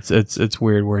 It's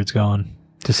weird where it's going,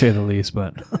 to say the least.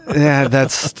 But yeah,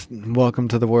 that's welcome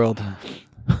to the world.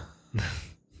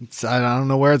 I don't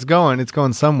know where it's going. It's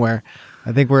going somewhere.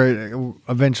 I think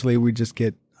eventually we just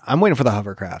get. I'm waiting for the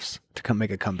hovercrafts to make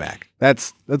a comeback.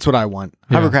 That's what I want.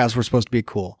 Yeah. Hovercrafts were supposed to be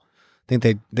cool. I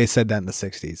think they said that in the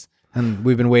 60s. And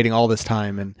we've been waiting all this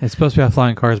time, and it's supposed to be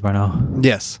flying cars by now.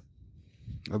 Yes.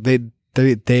 They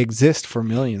exist for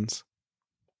millions.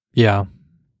 Yeah.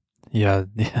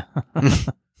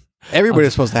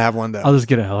 Everybody's supposed to have one, though. I'll just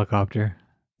get a helicopter.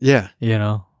 Yeah. You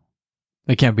know.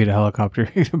 They can't beat a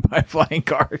helicopter by flying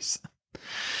cars.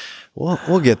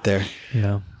 We'll get there.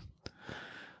 Yeah.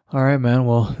 All right, man.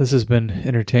 Well, this has been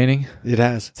entertaining. It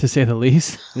has, to say the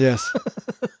least. Yes.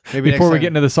 Maybe before we get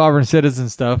into the sovereign citizen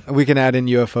stuff, we can add in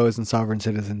UFOs and sovereign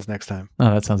citizens next time.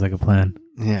 Oh, that sounds like a plan.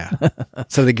 Yeah.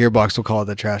 So the gearbox will call it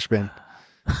the trash bin.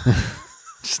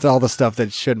 Just all the stuff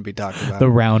that shouldn't be talked about. The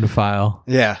round file.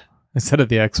 Yeah. Instead of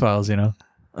the X-Files, you know.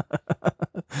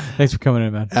 Thanks for coming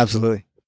in, man. Absolutely.